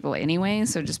lot of people anyway.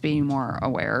 So just being more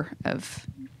aware of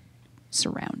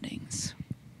surroundings.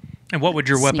 And what would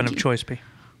your weapon of Sneaky. choice be?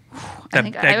 I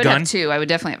think I would have two. I would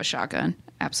definitely have a shotgun.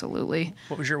 Absolutely.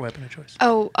 What was your weapon of choice?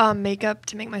 Oh, makeup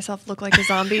to make myself look like a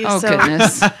zombie. Oh so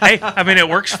goodness. Hey, I mean, it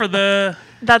works for the.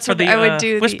 That's for what the, I would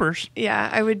do. Whispers.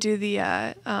 I would do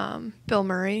the Bill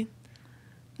Murray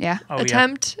Yeah. Oh, yeah.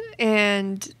 attempt,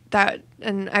 and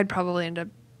I'd probably end up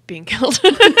being killed.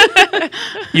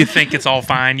 You think it's all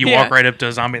fine. You Yeah. walk right up to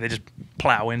a zombie, they just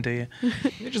plow into you.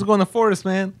 You just go in the forest,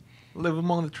 man. live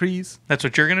among the trees. That's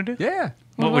what you're gonna do? Yeah.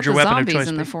 What would about your the weapon of zombies choice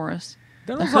in be? the forest?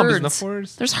 There are The no zombies in the herds.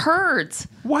 forest. There's herds.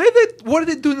 What are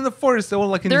they doing in the forest? They all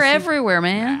like in They're the sea? everywhere,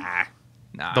 man.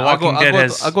 Nah, The Walking Dead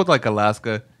has- I'll go to like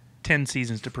Alaska. 10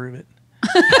 seasons to prove it.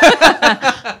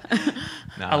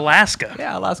 Nah. Alaska.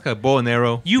 Yeah, Alaska. Bow and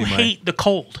arrow. You be my- hate the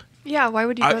cold. Yeah, why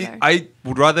would you go there? I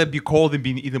would rather be cold than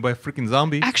being eaten by a freaking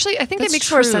zombie. Actually, I think That's it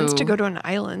makes more sense to true. go to an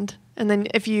island, and then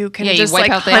if you can Yeah, you just wipe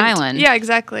like out the hunt- island. Yeah,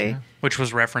 exactly. Which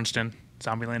was referenced in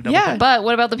Zombieland Double Yeah. Tap. But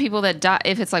what about the people that die?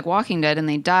 If it's like Walking Dead and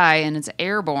they die and it's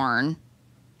airborne,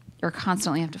 you're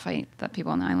constantly have to fight the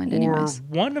people on the island Or anyways.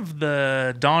 one of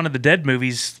the Dawn of the Dead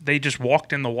movies, they just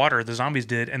walked in the water, the zombies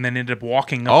did, and then ended up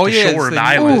walking up Oh, the yeah, shore of it's the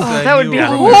like- island. Ooh. Oh, that would be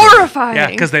Yeah. horrifying. Yeah,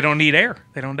 because they don't need air.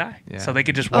 They don't die. Yeah. So they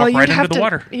could just Oh, walk you'd right have into the to,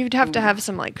 water. You'd have to have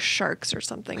some like sharks or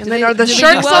something, and Do then they- are the do they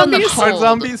shark do well in the zombies? cold? Shark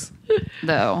zombies?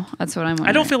 Though that's what I'm wondering.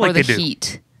 I don't feel Or like the they do.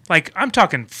 heat. Like, I'm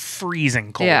talking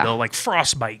freezing cold, Yeah. though, like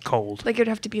frostbite cold. Like it'd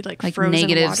have to be like Like frozen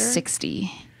negative water.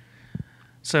 60.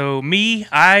 So me,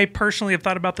 I personally have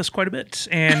thought about this quite a bit,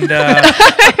 and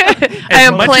I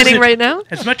am planning right now.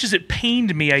 As much as it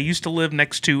pained me, I used to live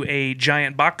next to a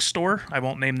giant box store. I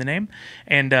won't name the name,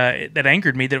 and that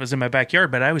angered me that it was in my backyard.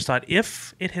 But I always thought,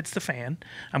 if it hits the fan,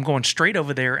 I'm going straight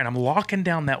over there and I'm locking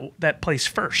down that place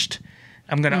first.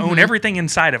 I'm going to own everything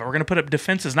inside of it. We're going to put up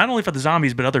defenses not only for the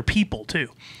zombies but other people too.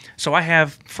 So I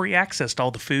have free access to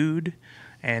all the food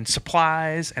and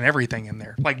supplies and everything in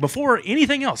there. Like before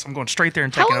anything else, I'm going straight there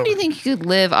and How taking long over. do you think you could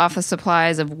live off the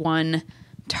supplies of one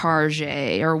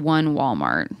Target or one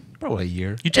Walmart? Probably a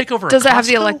year. You take over. Does a it have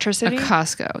the Costco, A electricity?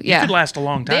 Costco. You Yeah. could last a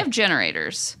long They time. have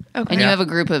generators. Okay. And you Yeah. have a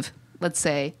group of, let's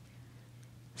say,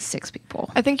 6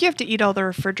 people. I think you have to eat all the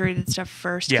refrigerated stuff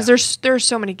first because Yeah. there's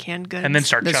so many canned goods. and then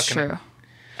start That's chucking true. it.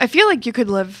 I feel like you could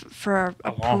live for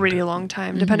a long pretty time. long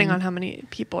time, depending on how many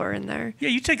people are in there. Yeah,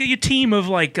 you take a team of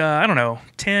like, I don't know,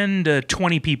 10 to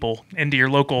 20 people into your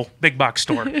local big box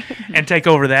store and take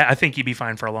over that. I think you'd be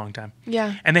fine for a long time.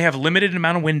 Yeah. And they have a limited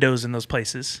amount of windows in those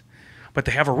places, but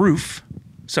they have a roof.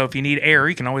 So if you need air,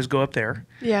 you can always go up there.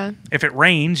 Yeah. If it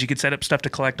rains, you could set up stuff to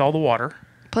collect all the water.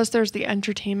 Plus, there's the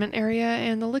entertainment area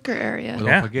and the liquor area. Well,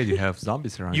 Yeah. don't forget, you have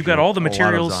zombies around. You've got all the A lot of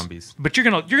materials, zombies. but you're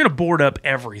gonna board up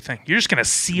everything. You're just gonna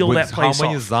seal With that place how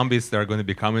many off. zombies that are going to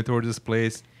be coming towards this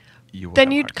place? You will Then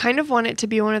have you'd hard- kind of want it to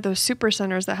be one of those super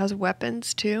centers that has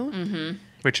weapons too.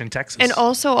 Which in Texas, And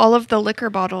also, all of the liquor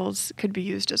bottles could be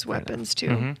used as weapons too.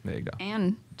 Mm-hmm. There you go.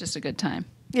 And just a good time.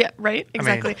 Yeah, right?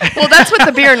 Exactly. Well, that's what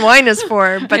the beer and wine is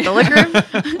for, but the liquor,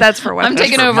 that's for I'm weapons.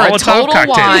 taking for over a Molotov total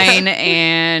cocktails. wine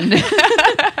and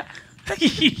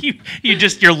you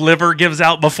just your liver gives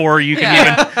out before you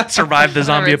can even survive the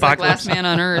zombie It's like apocalypse. Last Man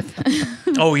on Earth.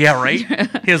 Oh yeah, right.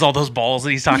 He has all those balls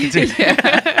that he's talking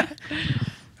to.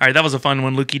 All right, that was a fun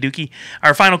one, Lukey Dookie.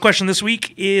 Our final question this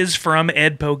week is from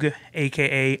Ed Poga,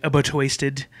 aka A But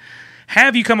Wasted.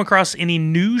 Have you come across any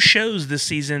new shows this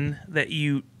season that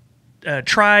you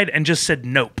tried and just said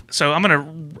nope? So I'm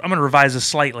gonna revise this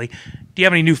slightly. Do you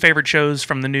have any new favorite shows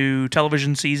from the new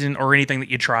television season, or anything that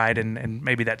you tried and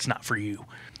maybe that's not for you?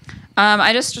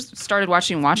 I just started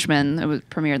watching Watchmen. It was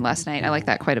premiered last night. I like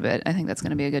that quite a bit. I think that's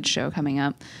going to be a good show coming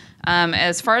up.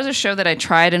 As far as a show that I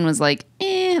tried and was like,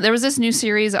 there was this new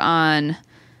series on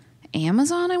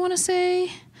Amazon, I want to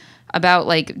say, about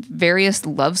like various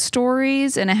love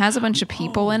stories, and it has a bunch of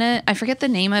people in it. I forget the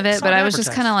name of it, It's but not I was just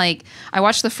kind of advertised. like, I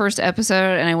watched the first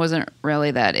episode and I wasn't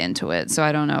really that into it, so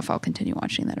I don't know if I'll continue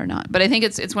watching that or not. But I think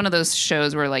it's one of those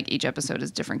shows where like each episode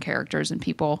is different characters and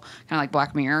people, kind of like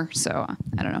Black Mirror. So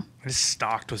I don't know. It's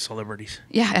stocked with celebrities.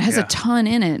 Yeah, it has Yeah. a ton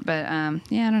in it, but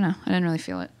yeah, I don't know. I didn't really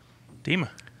feel it. Dima.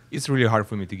 It's really hard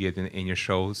for me to get in your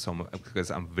shows because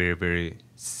I'm very, very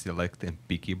select and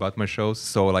picky about my shows.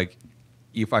 So, like,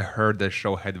 if I heard the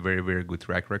show had very, very good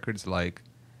track records, like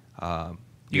You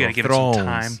Game gotta of give it some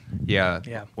Thrones. time. Yeah.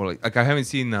 Yeah. Well, like I haven't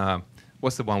seen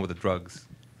what's the one with the drugs?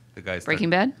 The guys. Breaking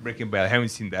Bad? Breaking Bad. I haven't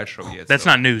seen that show yet. That's so-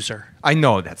 not new, sir. I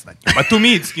know that's not. But to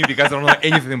me, it's new because I don't know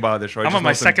anything about the show. I I'm just on my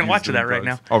know some second dudes watch of doing that right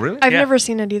drugs. now. Oh, really? I've Yeah. never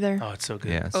seen it either. Oh, it's so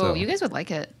good. Yeah. Oh, So. you guys would like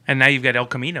it. And now you've got El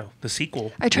Camino, the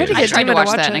sequel. I tried to Yeah. get I tried Dima to watch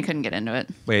watch that it. and I couldn't get into it.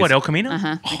 Wait, What, El Camino? Uh-huh,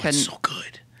 I Oh, couldn't. it's so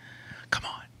good. Come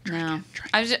on. No,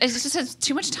 it's just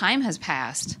too much time has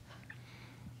passed.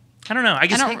 I don't know. I I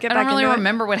guess don't, Can't get I don't back really into it?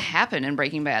 remember what happened in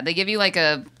Breaking Bad. They give you like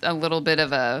a little bit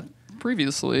of a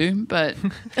previously, but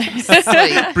it's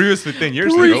like, Previously 10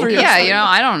 years Previously. ago. yeah, you know,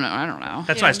 I don't know.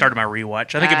 that's why I started my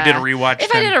rewatch. I think if I did a rewatch,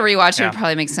 if I did a rewatch, it yeah. would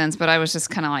probably make sense. But I was just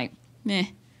kind of like,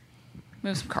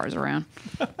 move some cars around.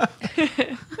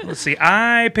 Let's see.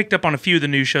 I picked up on a few of the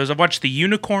new shows. I've watched The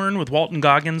Unicorn with Walton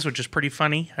Goggins, which is pretty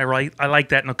funny. I like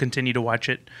that, and I'll continue to watch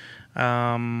it.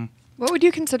 What would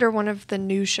you consider one of the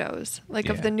new shows? Like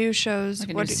of Yeah. the new shows, Like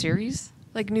a what new series?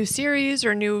 like new series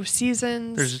or new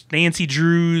seasons? There's Nancy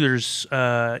Drew. There's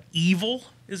Evil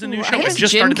is a new Ooh, show. I I guess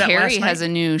just Jim started that last Carrey night. has a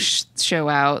new show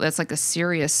out that's like a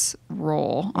serious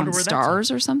role Wonder on where that's Stars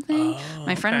or something.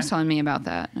 My friend okay. was telling me about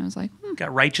that, and I was like,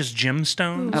 Got Righteous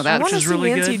Gemstones, Oh, I that- want which to is see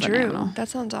really Nancy good. Drew. Phenomenal. That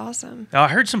sounds awesome. I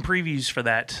heard some previews for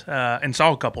that and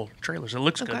saw a couple trailers. It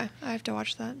looks Okay, good. I have to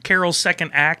watch that. Carol's second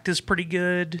act is pretty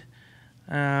good.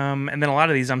 And then a lot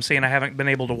of these I'm saying I haven't been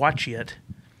able to watch yet.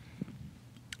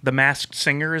 The Masked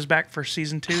Singer is back for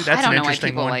season 2. That's I don't an know why interesting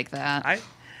people one. like that.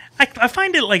 I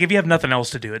find it like if you have nothing else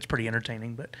to do, it's pretty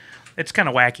entertaining, but it's kind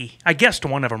of wacky. I guessed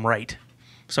one of them right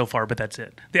so far, but that's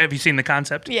it. Have you seen the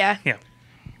concept? Yeah. Yeah.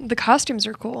 The costumes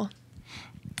are cool.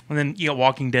 And then you got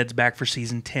Walking Dead's back for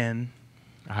season 10.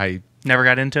 I Never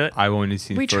got into it. I've only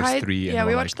seen We the first tried. 3. And Yeah,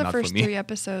 we I'm watched like, the not for first me. 3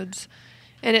 episodes,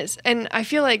 and I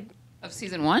feel like Of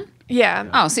season 1? yeah.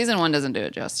 Oh, season 1 doesn't do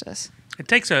it justice. It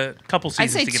takes a couple I'd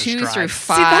seasons say to get 2 a stride. through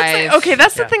 5. See, that's like, okay.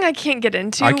 That's Yeah. the thing I can't get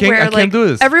into. I can't- where I can't like do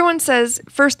this. everyone says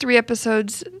first 3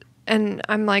 episodes, and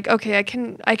I'm like, okay, I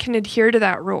can adhere to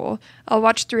that rule. I'll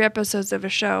watch 3 episodes of a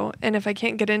show, and if I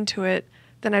can't get into it,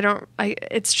 then I don't.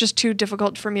 It's just too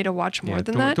difficult for me to watch more Yeah,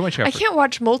 than too- that. too much I effort. can't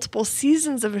watch multiple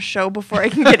seasons of a show before I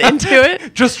can get into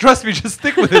it. Just trust me. Just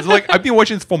stick with it. It's like I've been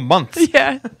watching this for months.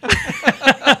 Yeah,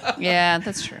 Yeah,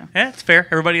 that's true. Yeah, it's fair.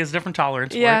 Everybody has different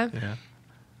tolerance yeah. for it. Yeah.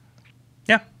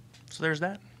 Yeah. So there's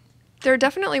that. There are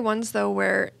definitely ones though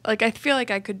where like I feel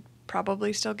like I could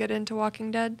probably still get into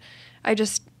Walking Dead.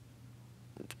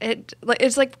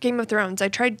 It's like Game of Thrones. I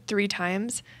tried 3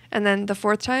 times, and then the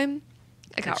 4th time,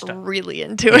 I got stuck. really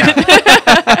into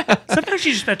it. Sometimes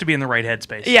you just have to be in the right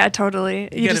headspace. Yeah, totally.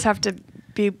 You gotta- just have to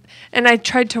be. And I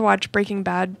tried to watch Breaking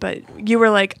Bad, but you were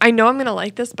like, I know I'm gonna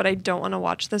like this, but I don't want to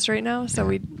watch this right now. So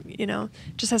we,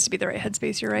 just has to be the right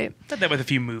headspace. You're right. Did that with a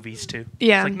few movies too.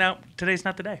 Yeah. It's like, no, today's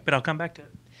not the day, but I'll come back to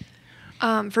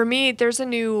it. For me, there's a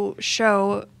new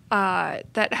show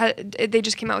they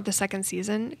just came out with the 2nd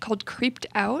season called Creeped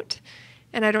Out,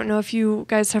 and I don't know if you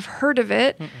guys have heard of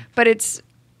it, but it's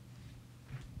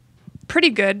pretty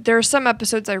good. There are some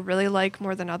episodes I really like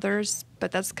more than others,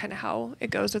 but that's kind of how it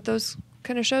goes with those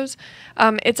kind of shows.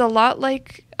 It's a lot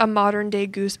like a modern day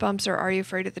Goosebumps or Are You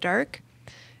Afraid of the Dark?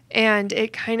 And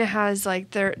it kind of has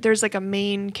like there's like a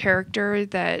main character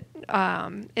that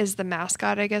is the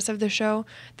mascot, I guess, of the show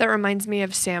that reminds me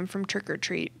of Sam from Trick or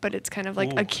Treat, but it's kind of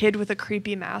like a Ooh. kid with a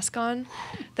creepy mask on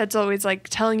that's always like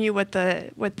telling you what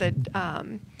the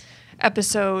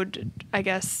episode, I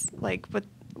guess, like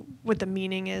what the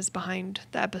meaning is behind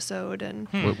the episode and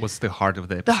What's the heart of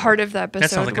the episode? the heart of the episode. That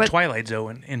sounds like a what- Twilight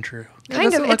Zone intro.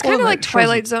 Kind of. that's It's like all kind of the like shows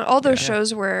Twilight that- Zone. All those Yeah.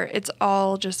 shows where it's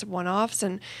all just one-offs.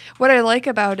 And what I like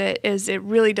about it is it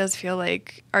really does feel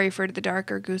like Are You Afraid of the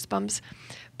Dark or Goosebumps.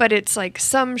 But it's like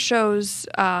some shows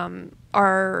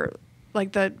are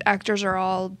like the actors are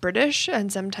all British,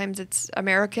 and sometimes it's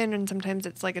American, and sometimes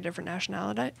it's like a different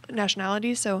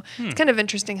nationality. So it's kind of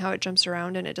interesting how it jumps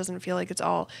around, and it doesn't feel like it's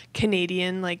all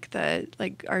Canadian, like Are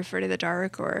You Afraid of the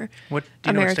Dark or What do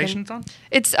you know what American. station it's on?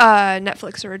 It's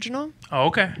Netflix original. Oh,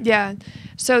 okay. Yeah.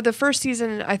 So the first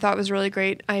season I thought was really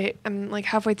great. I'm like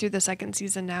halfway through the 2nd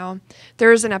season now.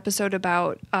 There is an episode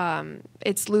about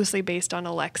it's loosely based on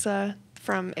Alexa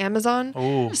from Amazon.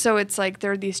 Oh. So it's like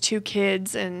there are these 2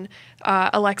 kids and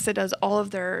Alexa does all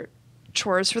of their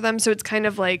chores for them. So it's kind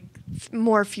of like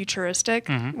more futuristic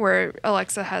where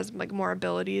Alexa has like more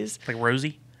abilities. Like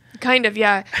Rosie. Kind of,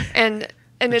 yeah. And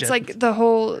it's Jetsons. like the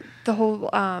whole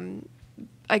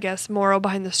I guess moral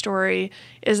behind the story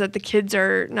is that the kids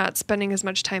are not spending as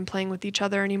much time playing with each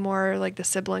other anymore. Like the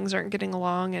siblings aren't getting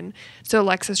along, and so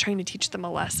Alexa's trying to teach them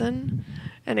a lesson,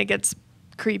 and it gets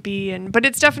creepy but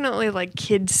it's definitely like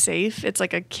kid safe. It's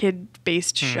like a kid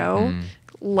based show,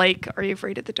 like Are You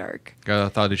Afraid of the Dark? I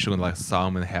thought they should like saw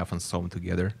them in half and sew them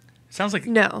together. Sounds like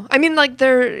No, I mean like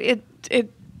it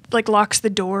like locks the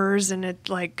doors and it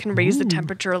like can raise the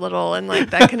temperature a little and like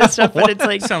that kind of stuff. But it's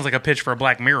like sounds like a pitch for a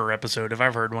Black Mirror episode if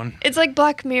I've heard one. it's like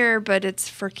Black Mirror, but it's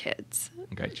for kids.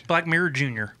 Gotcha. Black Mirror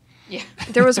Junior. Yeah.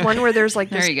 There was one where there's like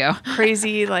There this you go.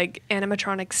 crazy like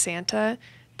animatronic Santa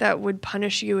that would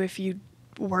punish you if you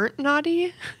weren't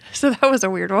naughty. So that was a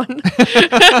weird one.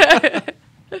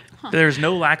 There's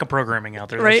no lack of programming out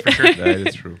there, Right. that's for sure. That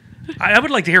is true. I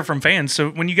would like to hear from fans. So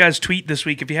when you guys tweet this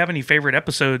week, if you have any favorite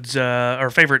episodes or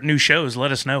favorite new shows,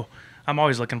 let us know. I'm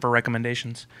always looking for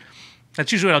recommendations.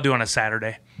 That's usually what I'll do on a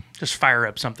Saturday. Just fire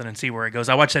up something and see where it goes.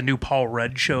 I watched that new Paul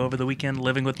Rudd show over the weekend,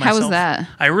 Living with How Myself. was that?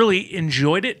 I really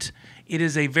enjoyed it. It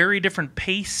is a very different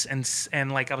pace,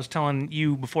 and like I was telling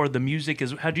you before, the music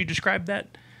is. How do you describe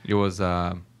that? It was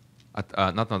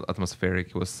not atmospheric.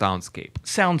 It was soundscape.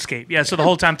 Soundscape. Yeah, so the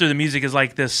whole time through the music is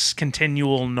like this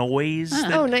continual noise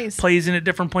that Oh, nice. plays in at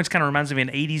different points. Kind of reminds me of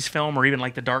an 80s film or even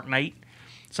like The Dark Knight,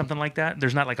 something like that.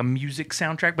 There's not like a music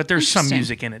soundtrack, but there's some Interesting.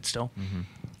 music in it still. Mm-hmm.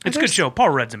 It's a there good show. Paul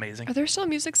Rudd's amazing. Are there still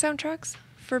music soundtracks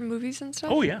for movies and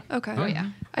stuff? Oh, yeah. Okay. Oh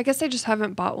yeah. I guess I just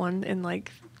haven't bought one in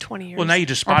like 20 years. Well, now you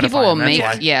just Or Spotify people will them, that's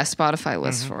make why. Spotify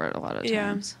lists for it a lot of Yeah.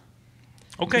 times.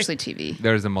 Okay. Usually TV.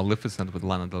 There's a Maleficent with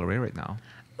Lana Del Rey right now.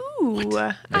 Ooh,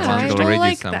 Lana I Del Rey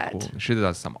like did some that. cool. She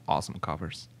does some awesome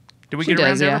covers. Did we She get around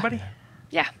does, to yeah. everybody?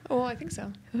 Yeah. Oh, I think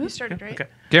so. You started, right? Okay.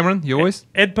 Cameron, you always?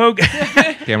 Ed Pogue.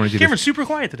 Cameron, you Cameron's super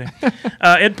quiet today.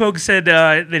 Ed Pogue said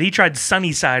that he tried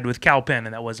Sunnyside with Cal Penn,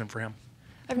 and that wasn't for him.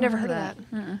 I've never heard of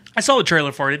that. I saw the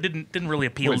trailer for it. It didn't really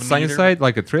appeal Wait, to me either. Sunnyside,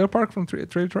 like a trailer park from Trailer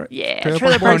Park? Yeah, Trailer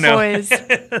Trailer Park? Park no. Boys.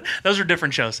 Those are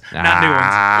different shows, not new ones.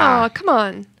 Ah. Oh, come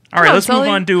on. All right, Come let's move Sully.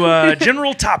 on to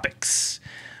general topics.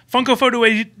 Funko Photo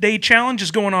Day Challenge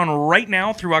is going on right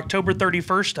now through October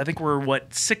 31st. I think we're,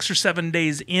 6 or 7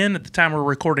 days in at the time we're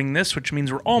recording this, which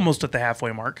means we're almost at the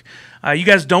halfway mark. You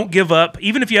guys don't give up.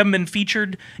 Even if you haven't been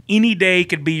featured, any day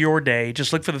could be your day.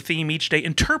 Just look for the theme each day.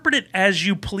 Interpret it as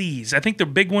you please. I think the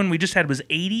big one we just had was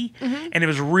 80, and it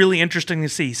was really interesting to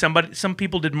see. Some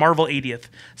people did Marvel 80th.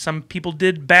 Some people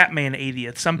did Batman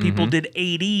 80th. Some people did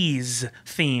 80s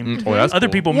themed. Oh, that's Other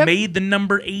cool. people Yep. made the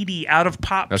number 80 out of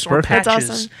pops That's or perfect. patches. That's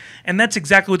awesome. And that's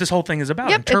exactly what this whole thing is about.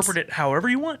 Yep, Interpret it however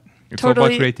you want. It's all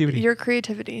Totally about creativity. your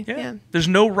creativity. Yeah. There's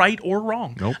no right or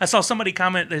wrong. Nope. I saw somebody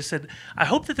comment, they said, I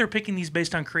hope that they're picking these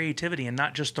based on creativity and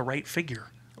not just the right figure.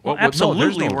 Well, Well, no, absolutely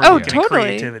there's no we're right Oh, looking at totally.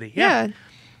 creativity. Yeah.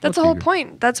 That's the What whole figure?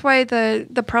 point. That's why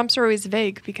the prompts are always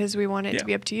vague, because we want it to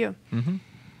be up to you.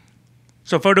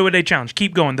 So Photo a Day Challenge,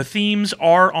 keep going. The themes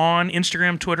are on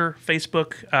Instagram, Twitter,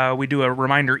 Facebook. We do a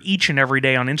reminder each and every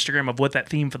day on Instagram of what that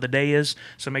theme for the day is.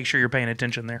 So make sure you're paying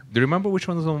attention there. Do you remember which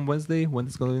one is on Wednesday? When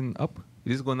it's going up?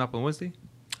 It is going up on Wednesday?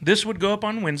 This would go up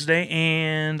on Wednesday,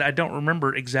 and I don't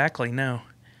remember exactly, no.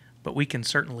 But we can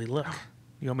certainly look.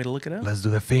 You want me to look it up? Let's do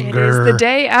the It finger. is the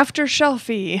day after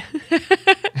Shelfie.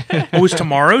 Oh, is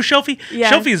tomorrow Shelfie?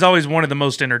 Yeah. Shelfie is always one of the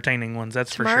most entertaining ones,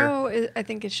 that's for sure. Tomorrow, I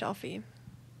think, is Shelfie.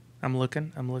 I'm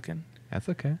looking. That's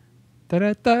okay. Do,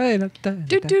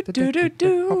 do, do, do, do,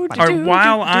 do, All right,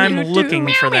 while I'm looking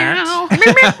for that,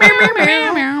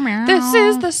 This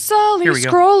is the Sully Here we go.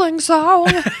 scrolling song.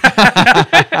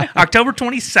 October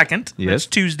 22nd, Yes. that's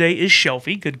Tuesday, is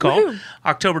Shelfie. Good call. Woohoo.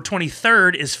 October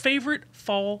 23rd is favorite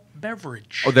fall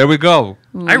beverage. Oh, there we go.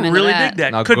 I really dig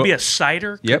that. Now Could go- be a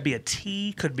cider, could Yep. be a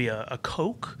tea, could be a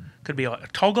Coke, could be a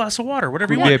tall glass of water,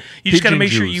 whatever you Could be want. a You just got to pigeon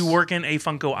make sure juice. you work in a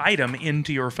Funko item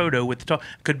into your photo with the tall.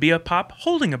 Could be a pop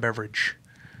holding a beverage.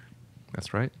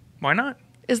 That's right. Why not?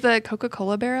 Is the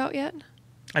Coca-Cola bear out yet?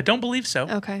 I don't believe so.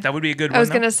 Okay. That would be a good one. I was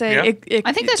though. going to say, Yeah. it,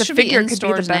 I think that the should be figure in could be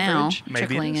the stores now. beverage. Maybe it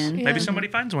Trickling is. in. Maybe Yeah. somebody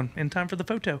finds one in time for the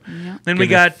photo. Yeah. Then Can we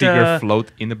the got figure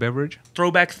float in the beverage.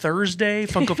 Throwback Thursday,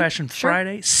 Funko Fashion Sure.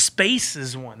 Friday, Space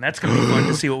is one. That's gonna be fun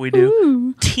to see what we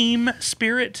do. Team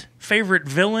Spirit, favorite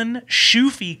villain,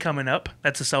 Shoofy coming up.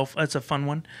 That's a fun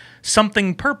one.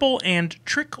 Something Purple and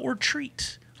Trick or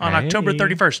Treat on October Hey.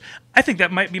 31st. I think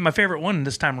that might be my favorite one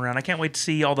this time around. I can't wait to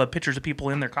see all the pictures of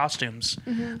people in their costumes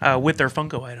with their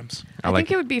Funko items. I like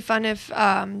think it would be fun if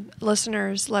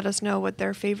listeners let us know what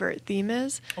their favorite theme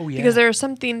is. Oh, yeah. Because there are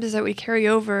some themes that we carry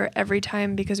over every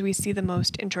time because we see the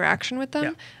most interaction with them.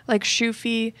 Yeah. Like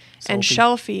Shoofy and Selfie.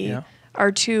 Shelfie Yeah.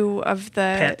 are two of the...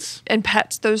 Pets. And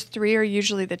pets. Those three are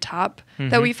usually the top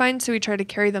that we find, so we try to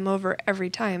carry them over every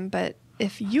time. But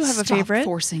if you have a Stop favorite...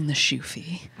 forcing the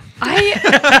shoofy.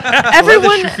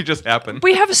 Everyone... It just happened.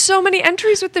 We have so many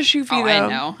entries with the Shoofy, Oh, though. I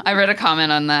know. I read a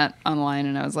comment on that online,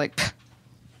 and I was like, "Pfft,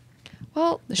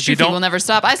 Well, the you shoofy don't- will never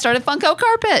stop. I started Funko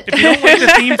Carpet. If you don't like the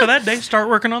theme for that day, start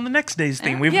working on the next day's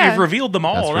theme. We've revealed them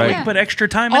all. That's That way we right. can put extra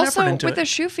time and also effort into with it. a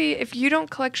shoofy, if you don't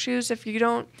collect shoes, if you're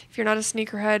not a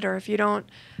sneakerhead, or if you don't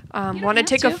want to have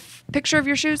take to. a picture of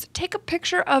your shoes, take a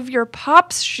picture of your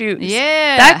Pops shoes.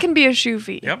 Yeah. that can be a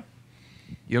shoofy. Yep.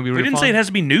 You know, We didn't say it has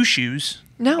to be new shoes.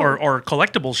 No. Or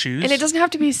collectible shoes. And it doesn't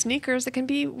have to be sneakers. It can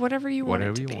be whatever you want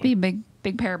Whatever it to you be. want.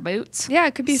 Big pair of boots. Yeah,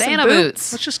 it could be Santa some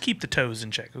boots. Let's just keep the toes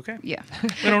in check, okay? Yeah.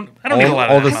 I don't need a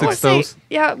lot all of the that. I would six say, toes.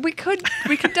 yeah, we could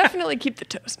definitely keep the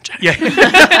toes in check.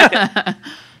 Yeah.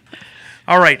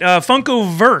 All right.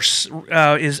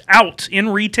 Funkoverse is out in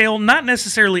retail, not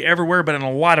necessarily everywhere, but in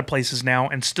a lot of places now,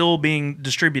 and still being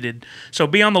distributed. So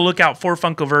be on the lookout for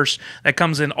Funkoverse. That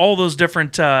comes in all those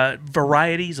different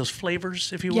varieties, those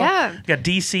flavors, if you will. Yeah. You got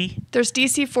DC. There's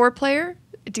DC 4-player,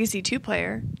 DC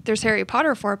 2-player. There's Harry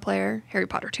Potter 4-player, Harry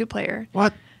Potter 2-player.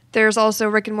 What? There's also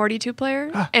Rick and Morty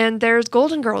 2-player, and there's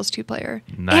Golden Girls 2-player,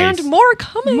 Nice. and more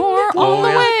coming. More on the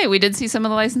yeah. way. We did see some of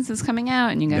the licenses coming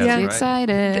out, and you guys That's be right.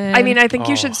 excited. I mean, I think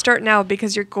you should start now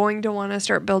because you're going to want to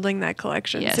start building that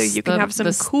collection, so you can have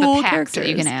some cool the packs characters. that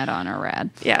you can add on are rad.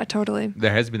 Yeah, totally.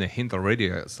 There has been a hint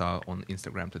already I saw on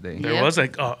Instagram today. There Yep. was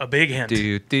a big hint.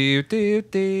 Do, do, do,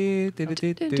 do, do,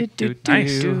 do, do, do,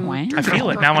 Nice. do. Wow. I feel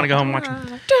it. Now I want to go home and watch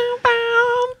them.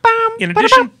 In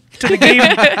addition to the game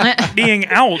being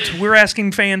out, we're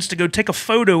asking fans to go take a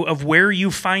photo of where you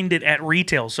find it at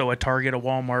retail. So a Target, a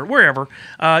Walmart, wherever.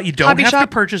 You don't Hobby have to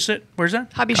shop. purchase it. Where's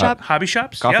that? Hobby shop. Hobby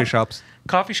shops. Coffee Yep. shops.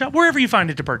 Coffee shop, wherever you find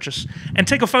it to purchase. And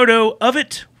take a photo of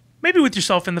it, maybe with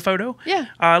yourself in the photo. Yeah.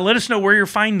 Let us know where you're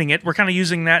finding it. We're kind of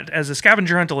using that as a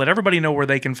scavenger hunt to let everybody know where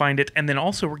they can find it. And then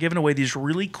also we're giving away these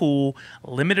really cool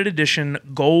limited edition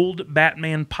gold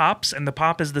Batman pops. And the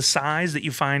pop is the size that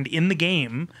you find in the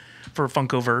game for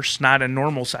Funkoverse, not a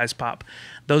normal size pop.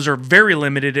 Those are very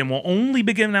limited and will only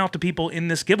be given out to people in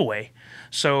this giveaway.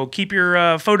 So keep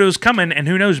your photos coming, and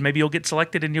who knows, maybe you'll get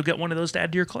selected and you'll get one of those to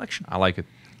add to your collection. I like it.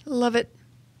 Love it.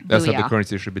 That's how the Booyah.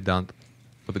 currency should be done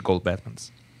for the gold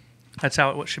Batmans. That's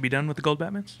how it should be done with the gold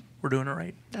Batmans. We're doing it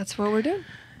right. That's what we're doing.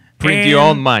 Print your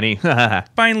own money.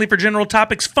 Finally, for general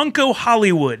topics, Funko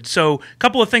Hollywood. So, a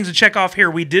couple of things to check off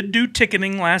here. We did do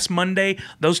ticketing last Monday.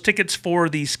 Those tickets for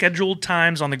the scheduled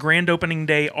times on the grand opening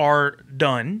day are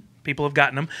done. People have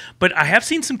gotten them. But I have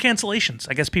seen some cancellations.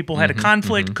 I guess people had a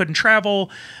conflict, couldn't travel,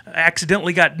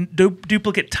 accidentally got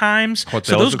duplicate times. So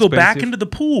Hotel's those go back expensive. into the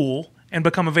pool and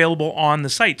become available on the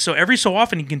site. So every so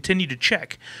often you continue to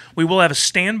check. We will have a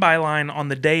standby line on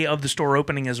the day of the store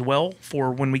opening as well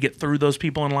for when we get through those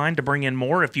people in line to bring in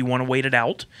more if you want to wait it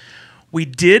out. We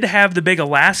did have the big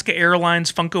Alaska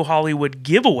Airlines Funko Hollywood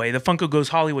giveaway, the Funko Goes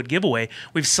Hollywood giveaway.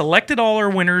 We've selected all our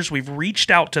winners. We've reached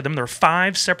out to them. There are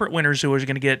 5 separate winners who are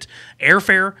going to get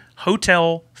airfare,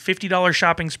 hotel, $50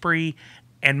 shopping spree,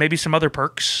 and maybe some other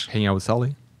perks. Hang out with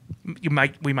Sully.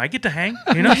 We might get to hang,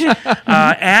 who knows,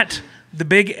 at the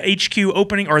big HQ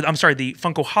opening, or I'm sorry, the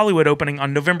Funko Hollywood opening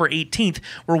on November 18th.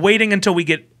 We're waiting until we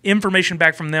get information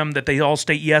back from them that they all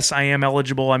state, yes, I am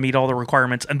eligible, I meet all the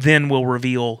requirements, and then we'll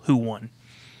reveal who won.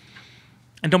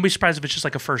 And don't be surprised if it's just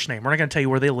like a first name. We're not going to tell you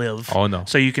where they live. Oh, no.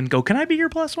 So you can go, can I be your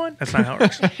plus one? That's not how it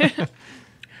works.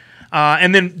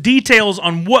 And then details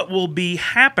on what will be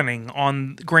happening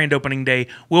on grand opening day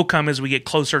will come as we get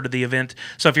closer to the event.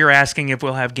 So if you're asking if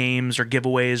we'll have games or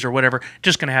giveaways or whatever,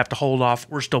 just going to have to hold off.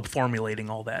 We're still formulating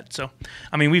all that. So,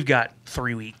 I mean, we've got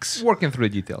 3 weeks. Working through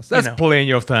the details. That's know.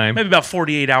 plenty of time. Maybe about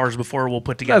 48 hours before we'll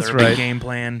put together That's a big right. game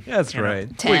plan. That's you know.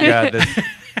 right. 10. We got this.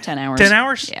 10 hours. 10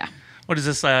 hours? Yeah. What is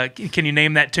this? Can you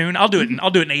name that tune? I'll do it in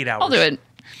 8 hours. I'll do it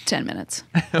 10 minutes.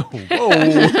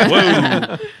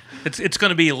 Whoa. It's going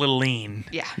to be a little lean.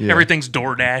 Yeah. Everything's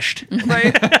door dashed.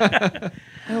 Right.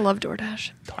 I love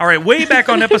DoorDash. All right, way back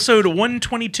on episode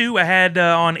 122, I had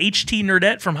on HT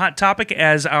Nerdette from Hot Topic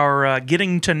as our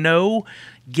getting to know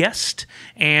guest,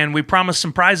 and we promised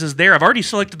some prizes there. I've already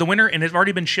selected the winner, and it's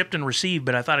already been shipped and received,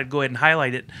 but I thought I'd go ahead and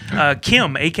highlight it.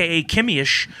 Kim, a.k.a.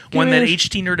 Kimmy-ish, won that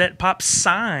HT Nerdette pop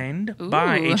signed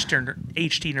by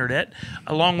HT Nerdette,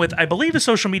 along with, I believe, a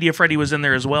social media Freddy was in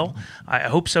there as well. I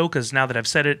hope so, because now that I've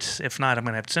said it, if not, I'm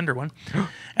going to have to send her one.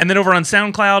 And then over on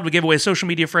SoundCloud, we gave away a social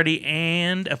media Freddy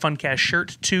and a Funcast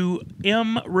shirt to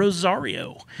M.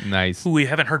 Rosario, Nice. who we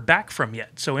haven't heard back from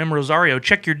yet. So, M. Rosario,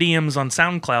 check your DMs on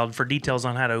SoundCloud for details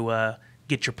on how to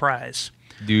get your prize.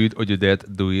 Do it or do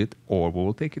that, do it, or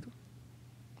we'll take it.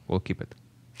 We'll keep it.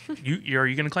 Are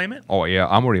you going to claim it? Oh, yeah,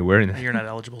 I'm already wearing it. You're not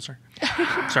eligible, sir.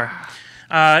 Sorry.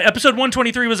 Episode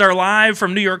 123 was our live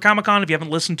from New York Comic Con. If you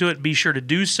haven't listened to it, be sure to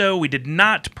do so. We did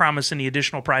not promise any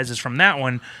additional prizes from that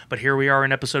one, but here we are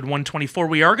in episode 124.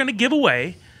 We are going to give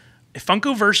away a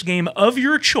Funkoverse game of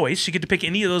your choice. You get to pick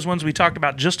any of those ones we talked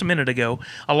about just a minute ago,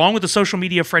 along with the social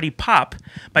media Freddy Pop,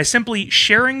 by simply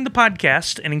sharing the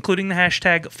podcast and including the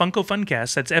hashtag Funko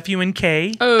Funkast. That's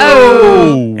F-U-N-K.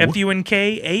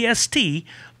 F-U-N-K-A-S-T,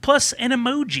 plus an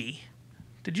emoji.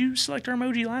 Did you select our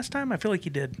emoji last time? I feel like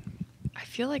you did. I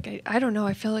feel like I don't know.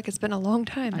 I feel like it's been a long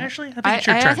time. Ashley, I think it's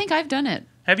your turn. I think I've done it.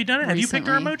 Have you done it? Have you picked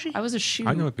our recently. emoji? I was a shoe.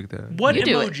 I know I picked that. What You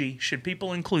do it. emoji should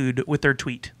people include with their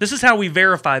tweet? This is how we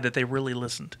verify that they really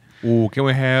listened. Ooh, can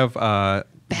we have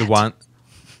the one?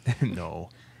 No.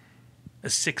 A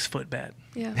 6-foot bat.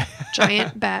 Yeah.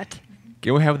 Giant bat.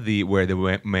 Can we have where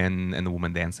the man and the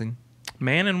woman dancing?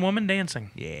 Man and woman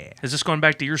dancing. Yeah. Is this going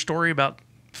back to your story about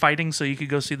fighting so you could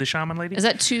go see the shaman lady? Is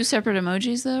that 2 separate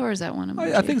emojis, though, or is that one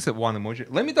emoji? I think it's one emoji.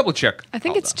 Let me double check. I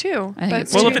think Hold it's on. 2. I think but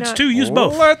it's Well, two. if it's not- 2, use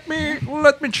both. Let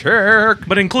me check.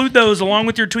 But include those along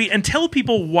with your tweet and tell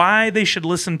people why they should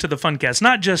listen to the Funcast.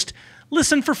 Not just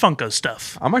listen for Funko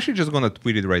stuff. I'm actually just gonna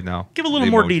tweet it right now. Give a little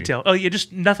the more emoji. detail. Oh, yeah,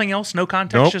 just nothing else? No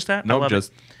context, Nope. just that? I Nope. love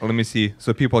Just let me see,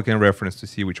 so people can reference to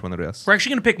see which one it is. We're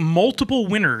actually going to pick multiple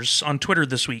winners on Twitter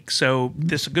this week. So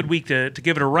this is a good week to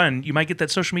give it a run. You might get that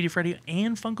Social Media Freddy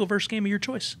and Funkoverse game of your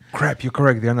choice. Crap, you're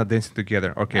correct. They're not dancing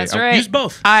together. Okay. That's right. Use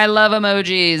both. I love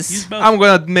emojis. Use both. I'm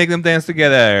gonna make them dance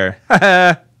together.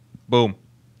 Boom.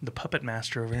 The puppet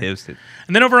master over here. Here's it.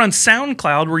 And then over on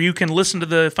SoundCloud, where you can listen to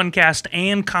the Funcast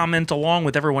and comment along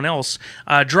with everyone else,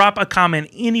 drop a comment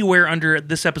anywhere under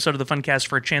this episode of the Funcast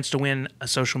for a chance to win a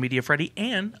Social Media Freddy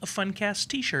and a Funcast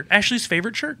t-shirt. Ashley's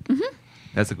favorite shirt. Mm-hmm.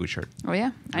 That's a good shirt. Oh, yeah.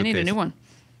 I Good need a taste. new one.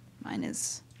 Mine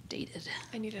is dated.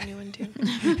 I need a new one too.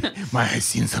 My eyes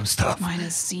seen some stuff. Mine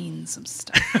has seen some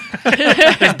stuff.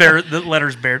 The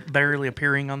letters barely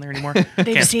appearing on there anymore.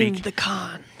 They've Can't seen speak. the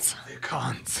cons. The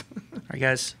cons. All right,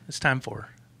 guys, it's time for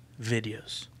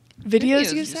videos. Videos,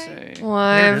 Videos, you you say? say.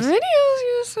 Why There it is. videos,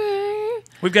 you say?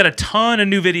 We've got a ton of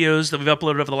new videos that we've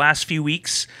uploaded over the last few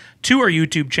weeks to our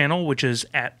YouTube channel, which is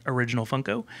at Original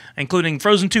Funko, including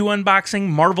Frozen 2 unboxing,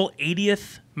 Marvel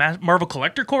 80th Marvel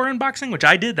Collector Core unboxing, which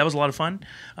I did. That was a lot of fun.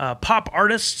 Pop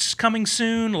Artists coming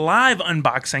soon, live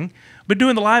unboxing. Been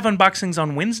doing the live unboxings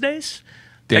on Wednesdays.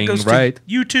 Dang that goes right. to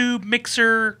YouTube,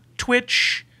 Mixer,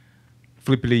 Twitch,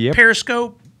 Flippily, yep.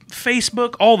 Periscope,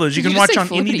 Facebook, all those. You Did can you watch just on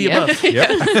say any of the flippity,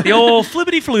 above. Yep. The old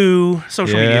Flippity Flu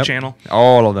social media Yep. channel.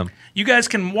 All of them. You guys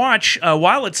can watch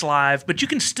while it's live, but you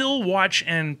can still watch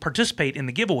and participate in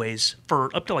the giveaways for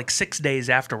up to like 6 days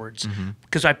afterwards.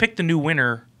 Because I picked the new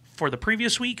winner for the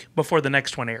previous week before the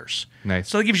next one airs. Nice.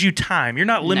 So it gives you time. You're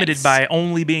not limited Nice. by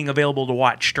only being available to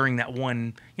watch during that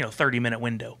one 30-minute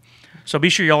window. So be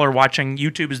sure y'all are watching.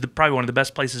 YouTube is probably one of the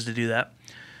best places to do that.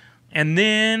 And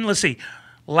then, let's see.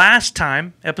 Last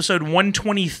time, episode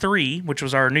 123, which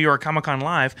was our New York Comic Con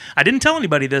Live, I didn't tell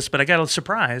anybody this, but I got a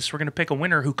surprise. We're going to pick a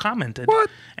winner who commented. What?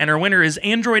 And our winner is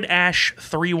Android Ash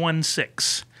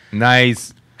 316.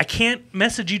 Nice. I can't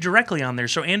message you directly on there,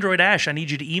 so Android Ash, I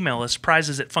need you to email us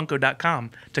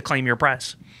prizes@funko.com to claim your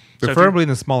prize. So if you- Preferably in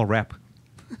a small wrap.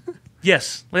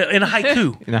 yes, in a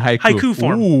haiku. In a haiku.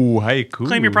 form. Ooh, haiku.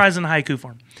 Claim your prize in a haiku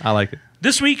form. I like it.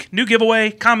 This week, new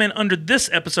giveaway. Comment under this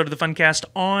episode of the Funcast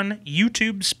on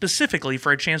YouTube specifically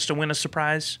for a chance to win a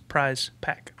surprise prize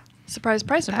pack. Surprise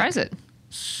prize Surprise pack.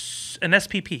 it. An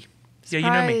SPP. Yeah, you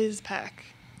know me. Surprise pack.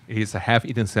 It's a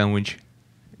half-eaten sandwich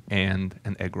and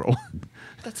an egg roll.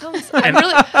 That sounds.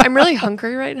 I'm really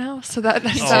hungry right now, so that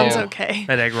sounds Oh, okay.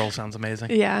 That egg roll sounds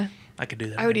amazing. Yeah, I could do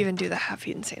that. I would right even do the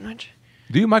half-eaten sandwich.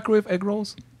 Do you microwave egg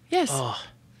rolls? Yes. Oh.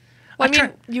 Well, I I mean,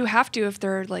 try- you have to if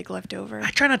they're like left over. I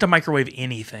try not to microwave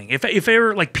anything. If they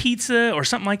were like pizza or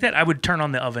something like that, I would turn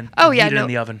on the oven. Oh and yeah, heat it no. in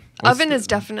the oven. Oven is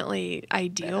definitely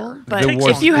ideal, but The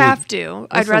worst if you food- have to,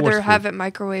 I'd what's the rather worst have food? it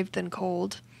microwaved than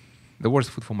cold. The worst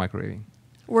food for microwaving.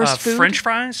 Worst food. French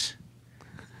fries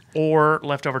or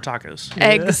leftover tacos.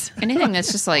 Eggs. Anything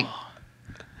that's just like,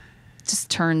 just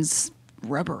turns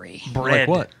rubbery. Bread.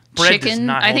 Like what? Bread does Chicken,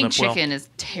 not I hold think up well. chicken is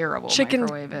terrible. Chicken,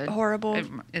 microwaved. horrible.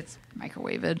 It's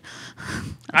microwaved.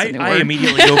 I That's a new I word.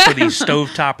 immediately go for the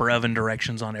stovetop or oven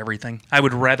directions on everything. I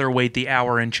would rather wait the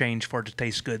hour and change for it to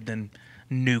taste good than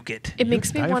nuke it. It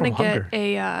makes me die want to from get hunger.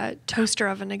 a toaster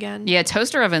oven again. Yeah,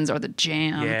 toaster ovens are the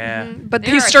jam. Yeah. But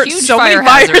They they are a start huge so many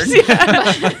fire fires.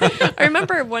 hazard. Yeah. I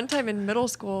remember one time in middle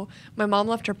school, my mom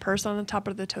left her purse on the top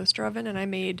of the toaster oven, and I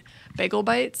made bagel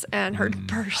bites, and her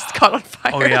purse caught on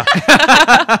fire. Oh yeah.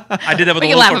 I did that with We a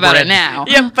can loaf laugh of about bread. it now.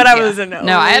 Yeah, but I was in a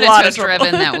No, I had a lot of toaster trouble.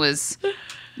 oven that was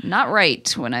not right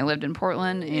when I lived in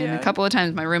Portland, and Yeah. a couple of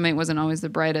times my roommate wasn't always the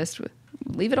brightest.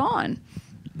 Leave it on.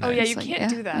 Oh yeah, you It's like, can't yeah.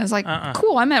 do that. I was like,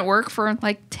 cool. I'm at work for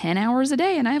like 10 hours a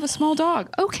day, and I have a small dog.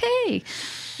 Okay.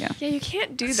 yeah, you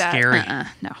can't do that. Scary.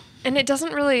 No. And it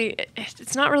doesn't really.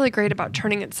 It's not really great about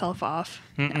turning itself off.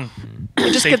 It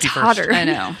just Safety gets first. hotter. I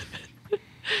know.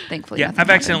 Thankfully, Yeah, nothing I've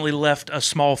happened. accidentally left a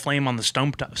small flame on the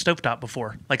stovetop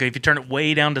before. Like if you turn it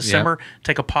way down to simmer,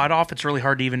 take a pot off, it's really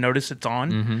hard to even notice it's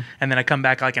on. And then I come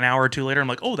back like an hour or two later, I'm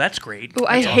like, oh, that's great. Ooh,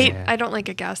 I That's hate. awesome. I don't like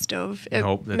a gas stove. It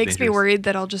Nope, that's makes me dangerous. worried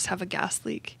that I'll just have a gas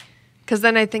leak. Because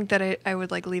then I think that I would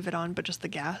like leave it on, but just the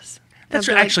gas. That's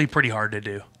I'd be like, actually pretty hard to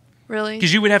do. really.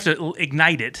 Because you would have to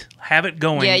ignite it, have it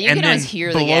going, Yeah, you and can then always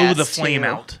hear the blow gas, the flame too.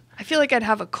 out. I feel like I'd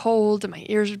have a cold and my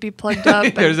ears would be plugged up.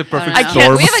 and There's a perfect I know. can't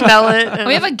storm. We have a- smell it. and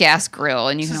We have a gas grill,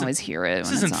 and you can always hear it. This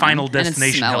when isn't it's on, Final and then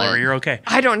Destination, smell Hillary. it. You're okay.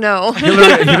 I don't know.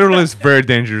 Hillary lives very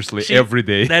dangerously every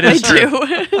day. That I is true.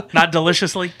 do. Not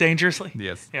deliciously, dangerously.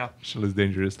 Yes. Yeah. She lives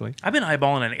dangerously. I've been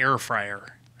eyeballing an air fryer.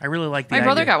 I really like the My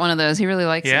brother idea. got one of those. He really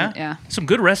likes Yeah? it. Yeah. Some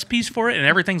good recipes for it, and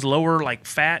everything's lower, like,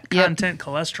 fat Yep. content,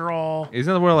 cholesterol.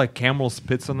 Isn't that where like camel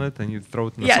spits on it and you throw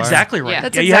it in the Yeah, fire? Exactly right. Yeah.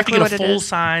 That's Yeah, you have to exactly get a what it is.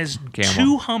 full-size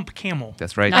Camel. 2-hump camel.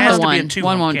 That's right. Not It has the to be a one. 2-hump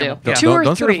One won't camel. do. Yeah. Two or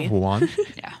don't three. Say one.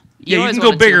 Yeah. Yeah, you always can go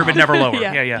want a bigger, but 2-hump. never lower.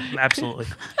 Yeah. Yeah, absolutely.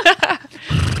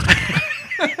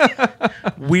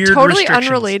 Weird Totally restrictions.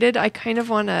 unrelated. I kind of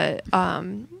want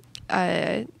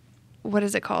what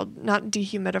is it called? Not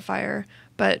dehumidifier,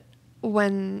 but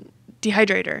when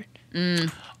dehydrator.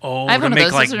 Oh, I have to one of make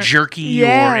those. like Those are- jerky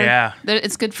Yeah. or yeah.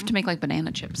 It's good to make like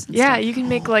banana chips. And Yeah, stuff. you can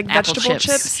make like Apple vegetable chips.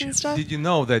 chips and stuff. Did you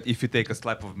know that if you take a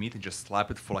slab of meat and just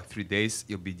slap it for like 3 days,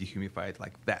 it'll be dehumidified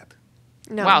like that?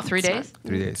 No, Wow, it's 3 not. days?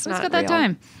 3 days. It's Who's not got that real.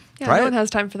 time? Yeah, Try no it. one has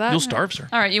time for that. You'll starve, sir.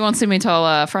 All right, you won't see me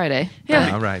till Friday.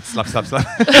 Yeah. All right. Slap, slap, slap.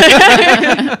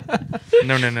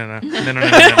 No. No,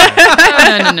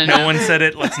 No one said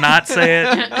it. Let's not say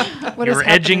it. What is You're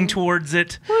edging happening? towards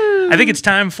it. I think it's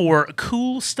time for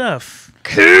cool stuff.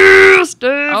 Cool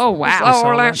stuff. Oh, wow. It's all Saw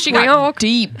like that. She got milk.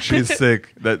 deep. She's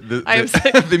sick. I'm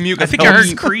sick. The mucus. I think I helps.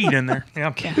 heard Creed in there.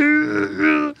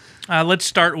 Yeah. Let's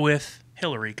start with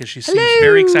Hillary because she seems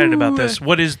very excited about this.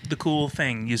 What is the cool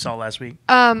thing you saw last week?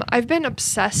 I've been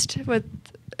obsessed with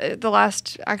the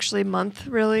last actually month,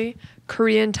 really,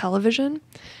 Korean television.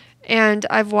 And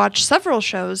I've watched several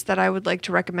shows that I would like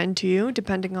to recommend to you,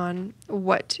 depending on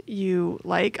what you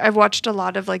like. I've watched a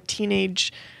lot of like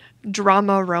teenage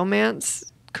drama romance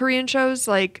Korean shows,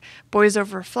 like Boys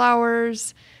Over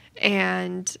Flowers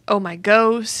and Oh My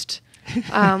Ghost,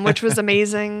 which was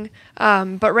amazing.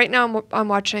 But right now I'm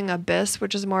watching Abyss,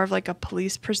 which is more of like a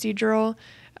police procedural,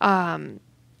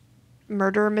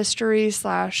 murder mystery /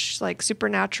 like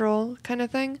supernatural kind of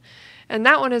thing. And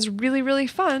that one is really, really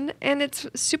fun, and it's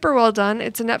super well done.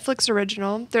 It's a Netflix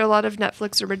original. There are a lot of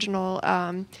Netflix original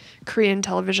Korean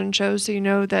television shows, so you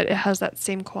know that it has that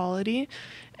same quality.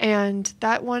 And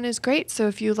that one is great. So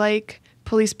if you like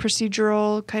police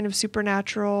procedural, kind of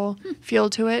supernatural feel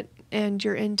to it, and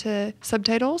you're into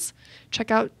subtitles,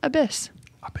 check out Abyss.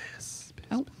 Abyss.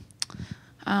 Oh.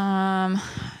 I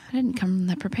didn't come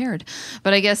that prepared,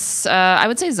 but I guess I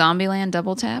would say Zombieland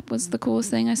Double Tap was the coolest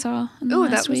thing I saw in the Ooh,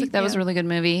 last that was a- week. That was a yeah. really good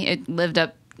movie. It lived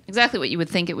up exactly what you would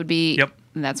think it would be. Yep.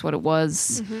 And that's what it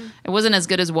was. It wasn't as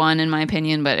good as one in my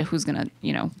opinion, but who's gonna,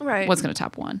 Right. what's gonna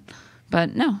top one?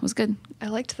 But no, it was good. I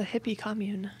liked the hippie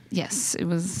commune. Yes, it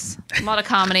was a lot of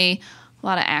comedy, a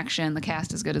lot of action. The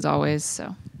cast is good as always,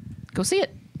 so go see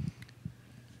it.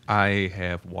 I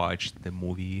have watched the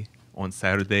movie on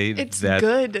Saturday. It's that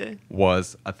good.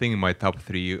 was, I think, in my top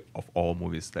 3 of all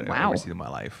movies that I've Wow. ever seen in my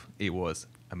life. It was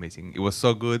amazing. It was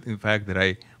so good, in fact, that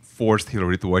I forced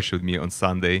Hillary to watch it with me on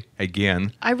Sunday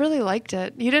again. I really liked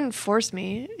it. You didn't force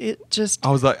me. It just...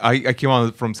 I was like, I came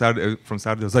on from Saturday.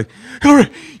 I was like, Hillary,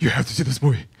 you have to see this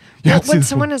movie. You have to see when this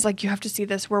someone movie. is like, you have to see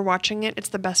this, we're watching it, it's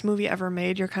the best movie ever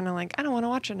made, you're kind of like, I don't want to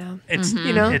watch it now. It's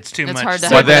You know? it's too It's much. hard to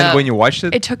But hype it then up. when you watched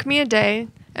it, It took me a day,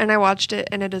 and I watched it,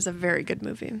 and it is a very good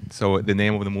movie. so the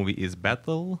name of the movie is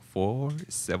Battle for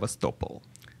Sevastopol.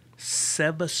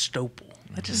 Sebastopol.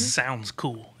 That just sounds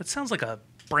cool. It sounds like a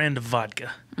brand of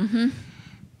vodka.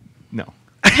 No.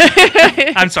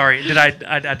 I'm sorry. Did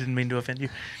I didn't mean to offend you.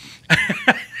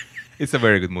 It's a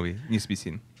very good movie. Needs to be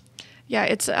seen. Yeah,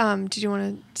 it's, did you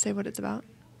want to say what it's about?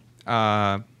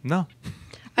 No.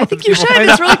 I think you should.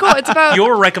 It's really cool. It's about...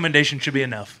 Your recommendation should be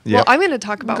enough. Well, Yep. I'm going to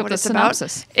talk about Look up what the it's about.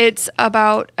 synopsis. It's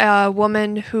about a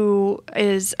woman who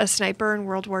is a sniper in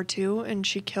World War II, and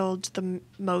she killed the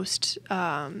most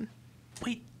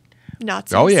Wait,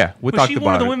 Nazis. Oh, yeah. We was talked she about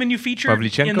one of the it. women you featured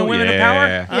Pavlichenko? in the Women of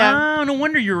Yeah. Power? Yeah. Oh, no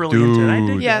wonder you're really into it. I did.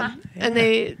 Dude. Yeah, and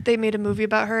they made a movie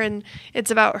about her, and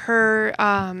it's about her,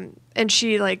 and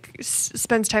she like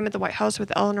spends time at the White House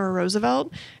with Eleanor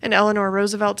Roosevelt, and Eleanor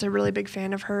Roosevelt's a really big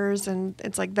fan of hers, and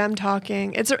it's like them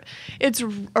talking. It's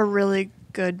a really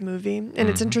good movie, and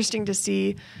it's interesting to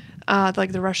see.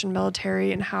 Like the Russian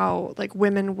military and how like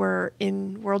women were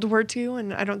in World War II,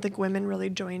 and I don't think women really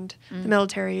joined the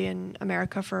military in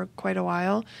America for quite a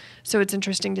while. So it's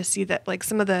interesting to see that like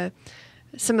some of the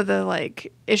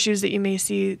like issues that you may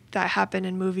see that happen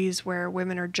in movies where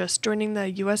women are just joining the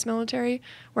U.S. military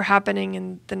were happening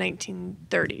in the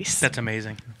 1930s. That's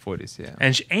amazing. 40s, yeah.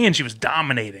 And she was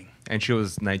dominating. And she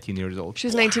was 19 years old. She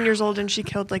was 19 years old, and she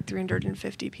killed like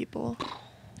 350 people.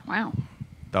 Wow.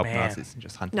 Top Man. Nazis.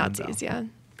 Just hunting them Nazis, down. yeah.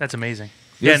 That's amazing.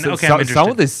 Yeah, Yeah, so, okay, so- I'm interested. some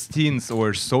of the scenes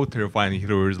were so terrifying.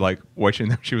 Hillary was like watching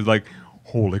them. She was like,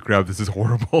 "Holy crap, this is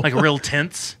horrible!" Like real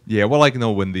tense. yeah, well, like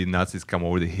when the Nazis come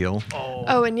over the hill.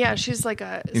 Oh, and yeah, she's like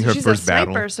In her she's first a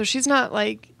sniper, battle. so she's not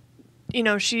like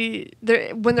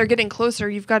when they're getting closer,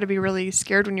 you've got to be really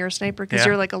scared when you're a sniper because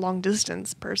you're like a long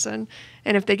distance person,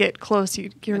 and if they get close, you're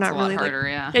It's not a lot really harder,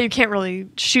 yeah. you can't really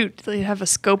shoot. They have a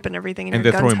scope and everything, and And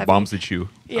your they're gun's throwing heavy. bombs at you.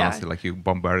 Yeah. Honestly, like you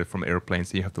bombarded from airplanes,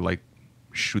 so you have to like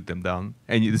shoot them down.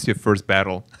 And this is your first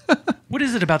battle. What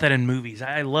is it about that in movies?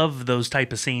 I love those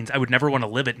type of scenes. I would never want to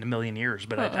live it in a million years,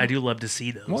 but I do love to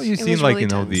see those. Well, you've It seen was like really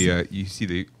tense. you see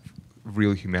the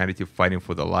real humanity fighting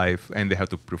for their life, and they have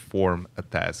to perform a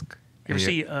task. You ever And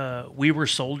see We Were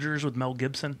Soldiers with Mel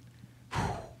Gibson?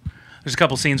 There's a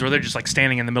couple scenes where they're just like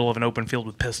standing in the middle of an open field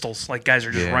with pistols. Like guys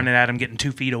are just Yeah. running at them, getting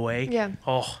 2 feet away. Yeah.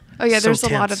 Oh Yeah, so there's a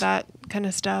lot tense. of that kind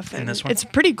of stuff, and this one? it's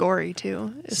pretty gory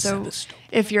too. So Sevastope.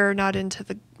 if you're not into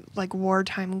the like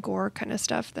wartime gore kind of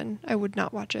stuff, then I would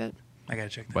not watch it. I gotta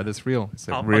check that. But it's real. It's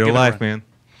I'll real give it a life, run. man.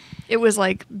 It was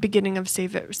like beginning of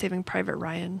Saving Private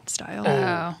Ryan style.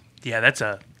 Oh. Yeah, that's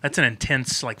an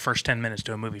intense like first 10 minutes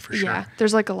to a movie for sure. Yeah,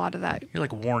 there's like a lot of that. You're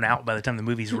like worn out by the time the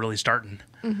movie's really starting.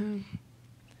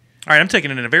 All right, I'm taking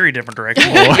it in a very different direction.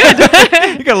 You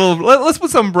got a little. Let's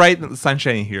put some bright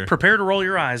sunshine in here. Prepare to roll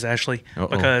your eyes, Ashley, Uh-oh.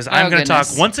 because I'm Oh, going to talk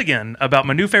goodness. once again about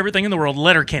my new favorite thing in the world,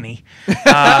 Letterkenny.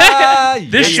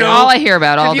 This show, All I hear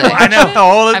about all you day. watched I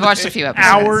know. I've watched a few episodes.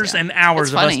 Hours yeah. and hours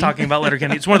It's of us funny. talking about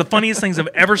Letterkenny. It's one of the funniest things I've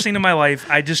ever seen in my life.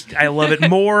 I love it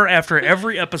more after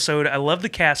every episode. I love the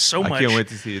cast so I much. can't wait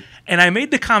to see it. And I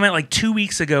made the comment like 2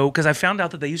 weeks ago because I found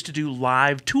out that they used to do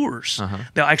live tours.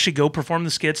 They'll actually go perform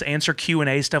the skits, answer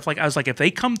Q&A, stuff like. I was like, if they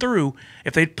come through,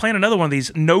 if they plan another one of these,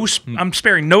 I'm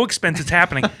sparing no expense. It's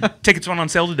happening. Tickets went on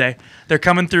sale today. They're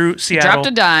coming through Seattle. dropped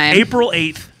a dime. April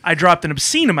 8th. I dropped an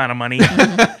obscene amount of money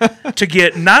to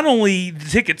get not only the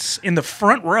tickets in the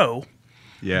front row,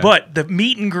 Yeah. but the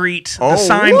meet and greet, the Oh,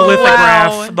 signed wow.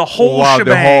 lithograph, the whole wow,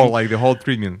 shebang. the whole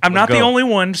treatment. I'm not Let's the go. only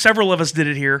one. Several of us did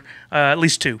it here, at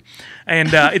least 2. And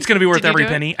it's going to be worth Did you every do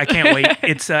it? penny. I can't wait.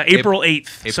 It's April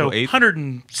 8th, April so 8th?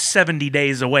 170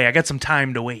 days away. I got some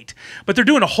time to wait. But they're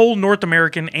doing a whole North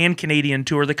American and Canadian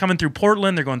tour. They're coming through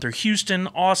Portland. They're going through Houston,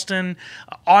 Austin,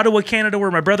 Ottawa, Canada,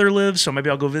 where my brother lives. So maybe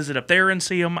I'll go visit up there and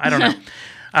see them. I don't know.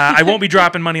 I won't be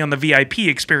dropping money on the VIP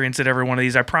experience at every one of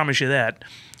these. I promise you that.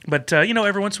 But,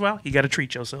 every once in a while, you got to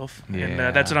treat yourself. And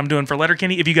Yeah. that's what I'm doing for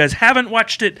Letterkenny. If you guys haven't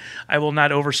watched it, I will not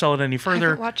oversell it any I further.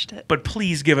 haven't watched it. But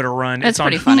please give it a run. It's on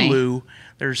pretty funny. Hulu.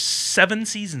 There's 7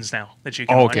 seasons now that you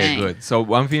can Oh, watch. okay, Dang. good.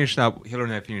 So I'm finishing up. Hillary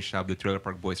and I finished up the Trailer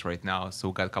Park Boys right now. So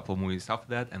we got a couple of movies after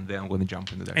that, and then I'm going to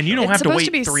jump into that. And you show. don't have to supposed wait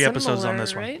to be 3 episodes on similar,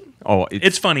 this one. right? Oh,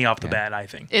 It's funny off the Yeah. bat, I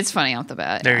think. It's funny off the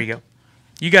bat. There you go.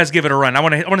 You guys give it a run. I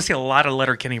want to see a lot of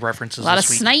Letterkenny references A lot of this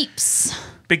week. snipes.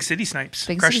 Big City Snipes.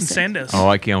 Big Crushing City Snipes. Sandos. Oh,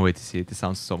 I can't wait to see it. It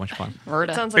sounds so much fun.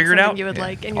 Verda. Sounds like Figure it something out? you would Yeah.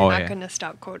 like, and you're Oh, not yeah. going to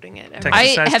stop quoting it. ever. Texas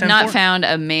I size have not 10-4. found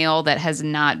a male that has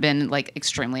not been like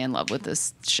extremely in love with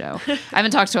this show. I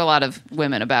haven't talked to a lot of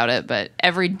women about it, but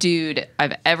every dude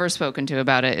I've ever spoken to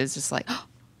about it is just like,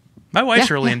 My wife's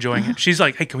Yeah, really yeah. enjoying it. She's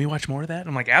like, hey, can we watch more of that?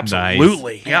 I'm like,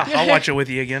 absolutely. Yeah, I'll watch it with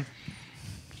you again.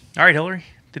 All right, Hillary,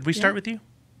 did we start with you?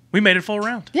 We made it full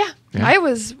round. Yeah. I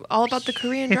was all about the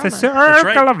Korean drama. That's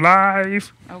right. of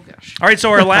life. oh gosh. All right,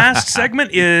 so our last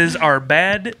segment is our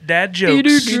bad dad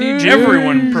jokes.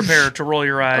 Everyone prepare to roll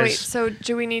your Oh, eyes. wait, so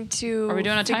do we need to Are we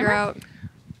doing a figure timer? out?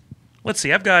 Let's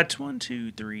see. I've got 1,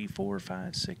 2, 3, 4,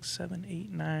 5, 6, 7,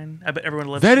 8, 9. I bet everyone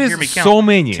loves That to is hear me count. so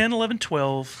many. 10, 11,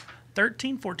 12,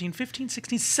 13, 14, 15,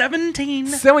 16, 17.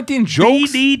 17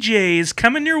 jokes. BDJs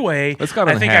coming your way. Let's cut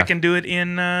it I in think I half. can do it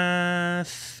in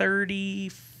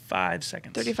 35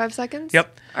 seconds. 35 seconds?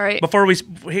 Yep. All right. Before we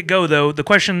hit go, though, the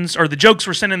questions or the jokes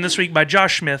were sent in this week by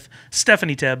Josh Smith,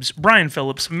 Stephanie Tebbs, Brian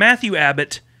Phillips, Matthew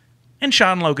Abbott, and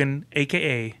Sean Logan,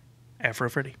 a.k.a. Afro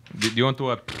Freddy. Do you want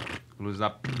to lose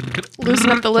up? Loosen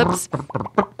up the lips.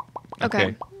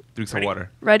 Okay. Drink some Ready?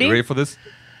 water. Ready? You ready for this?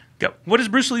 Go. What is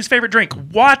Bruce Lee's favorite drink?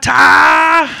 Water!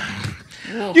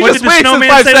 You What just did the wasted snowman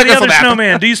 5 say to the seconds other on that.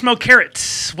 snowman? Do you smell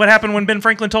carrots? What happened when Ben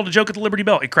Franklin told a joke at the Liberty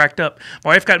Bell? It cracked up. My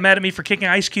wife got mad at me for kicking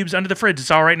ice cubes under the fridge.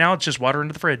 It's all right now. It's just water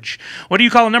into the fridge. What do you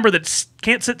call a number that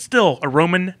can't sit still? A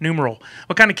Roman numeral.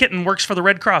 What kind of kitten works for the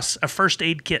Red Cross? A first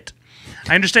aid kit.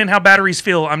 I understand how batteries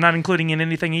feel. I'm not including in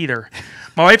anything either.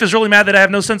 My wife is really mad that I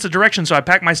have no sense of direction, so I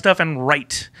pack my stuff and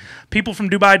write. People from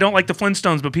Dubai don't like the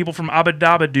Flintstones, but people from Abu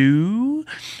Dhabi do.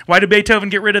 Why did Beethoven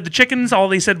get rid of the chickens? All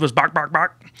they said was bok, bok,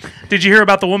 bok. Did you hear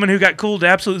about the woman who got cooled to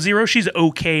absolute zero? She's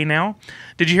okay now.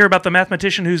 Did you hear about the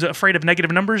mathematician who's afraid of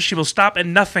negative numbers? She will stop at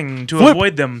nothing to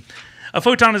avoid them. A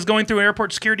photon is going through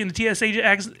airport security and the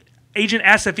TSA agent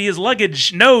asks if he has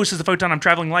luggage. No, says the photon, I'm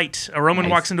traveling light. A Roman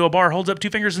walks into a bar, holds up 2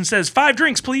 fingers, and says, 5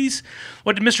 drinks, please.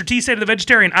 What did Mr. T say to the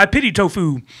vegetarian? I pity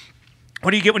tofu.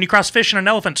 What do you get when you cross fish and an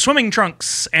elephant? Swimming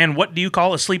trunks. And what do you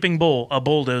call a sleeping bull? A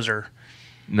bulldozer.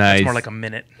 Nice. It's more like a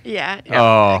minute. Yeah.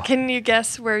 Oh. Can you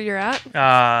guess where you're at?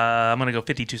 I'm gonna go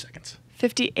 52 seconds.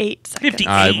 58 seconds.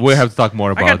 58. We have to talk more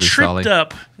I about got this, tripped Sally.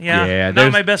 up. Yeah, Yeah, not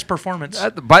there's- my best performance.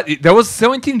 But there was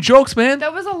 17 jokes, man.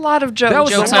 That was a lot of jokes. That was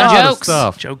Jokes a on lot of jokes.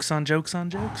 stuff. Jokes on jokes on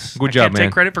jokes. Good I job, can't man.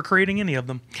 take credit for creating any of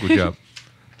them. Good job.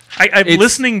 I'm It's-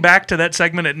 listening back to that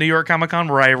segment at New York Comic Con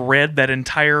where I read that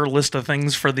entire list of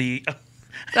things for the.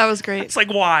 That was great. It's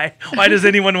like, why? Why does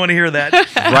anyone want to hear that?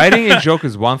 Writing a joke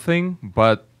is one thing,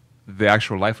 but the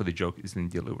actual life of the joke is in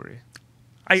delivery.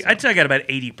 I'd say I got about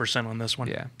 80% on this one.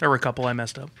 Yeah. There were a couple I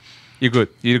messed up. You're good.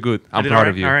 You're good. I'm I did proud all right.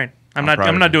 of you. All right. I'm proud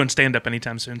of not you. doing stand up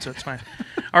anytime soon, so it's fine.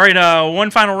 All right.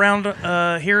 One final round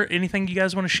here. Anything you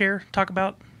guys want to share? Talk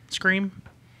about? Scream?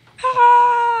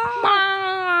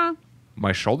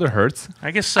 My shoulder hurts.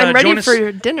 I guess I'm ready join us- for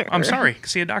your dinner. I'm sorry.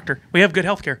 See a doctor. We have good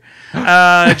health care.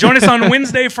 Join us on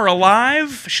Wednesday for a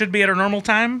live. Should be at our normal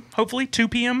time, hopefully, 2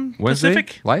 p.m. Wednesday?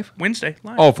 Pacific. Live? Wednesday,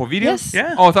 live. Oh, for video? Yes.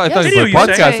 Yeah. Oh, I thought Yes. it Video, was you a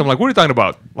say. podcast. I'm like, what are you talking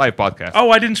about? Live podcast.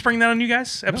 Oh, I didn't spring that on you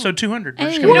guys? Episode 200. We're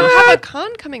just Hey. gonna We do don't it. have a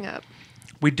con coming up.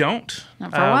 We don't.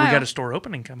 Not for a We while. got a store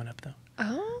opening coming up, though.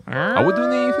 Oh. Are we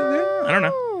doing anything there? I don't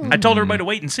know. I told everybody to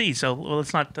wait and see, so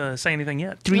let's not say anything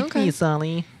yet. Treat me,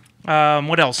 Sally.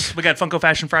 What else? We got Funko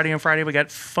Fashion Friday on Friday. We got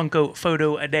Funko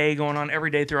Photo a Day going on every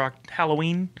day through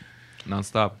Halloween.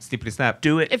 Non-stop. Snippity snap.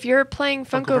 Do it. If you're playing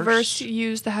Funkoverse. Funkoverse,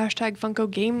 use the hashtag Funko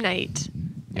Game Night,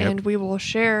 Yep. and we will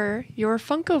share your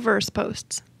Funkoverse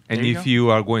posts. And There you if go. you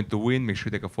are going to win, make sure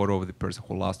you take a photo of the person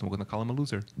who lost, and we're going to call him a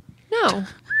loser. No.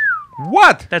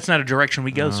 What? That's not a direction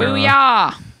we go, sir.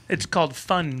 Booyah! It's called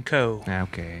Funko.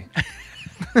 Okay.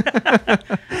 All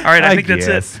right, I I think that's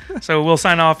guess. it. So we'll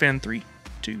sign off in 3,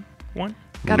 2, 1.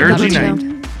 Gotta Nerdsy love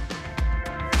you. night.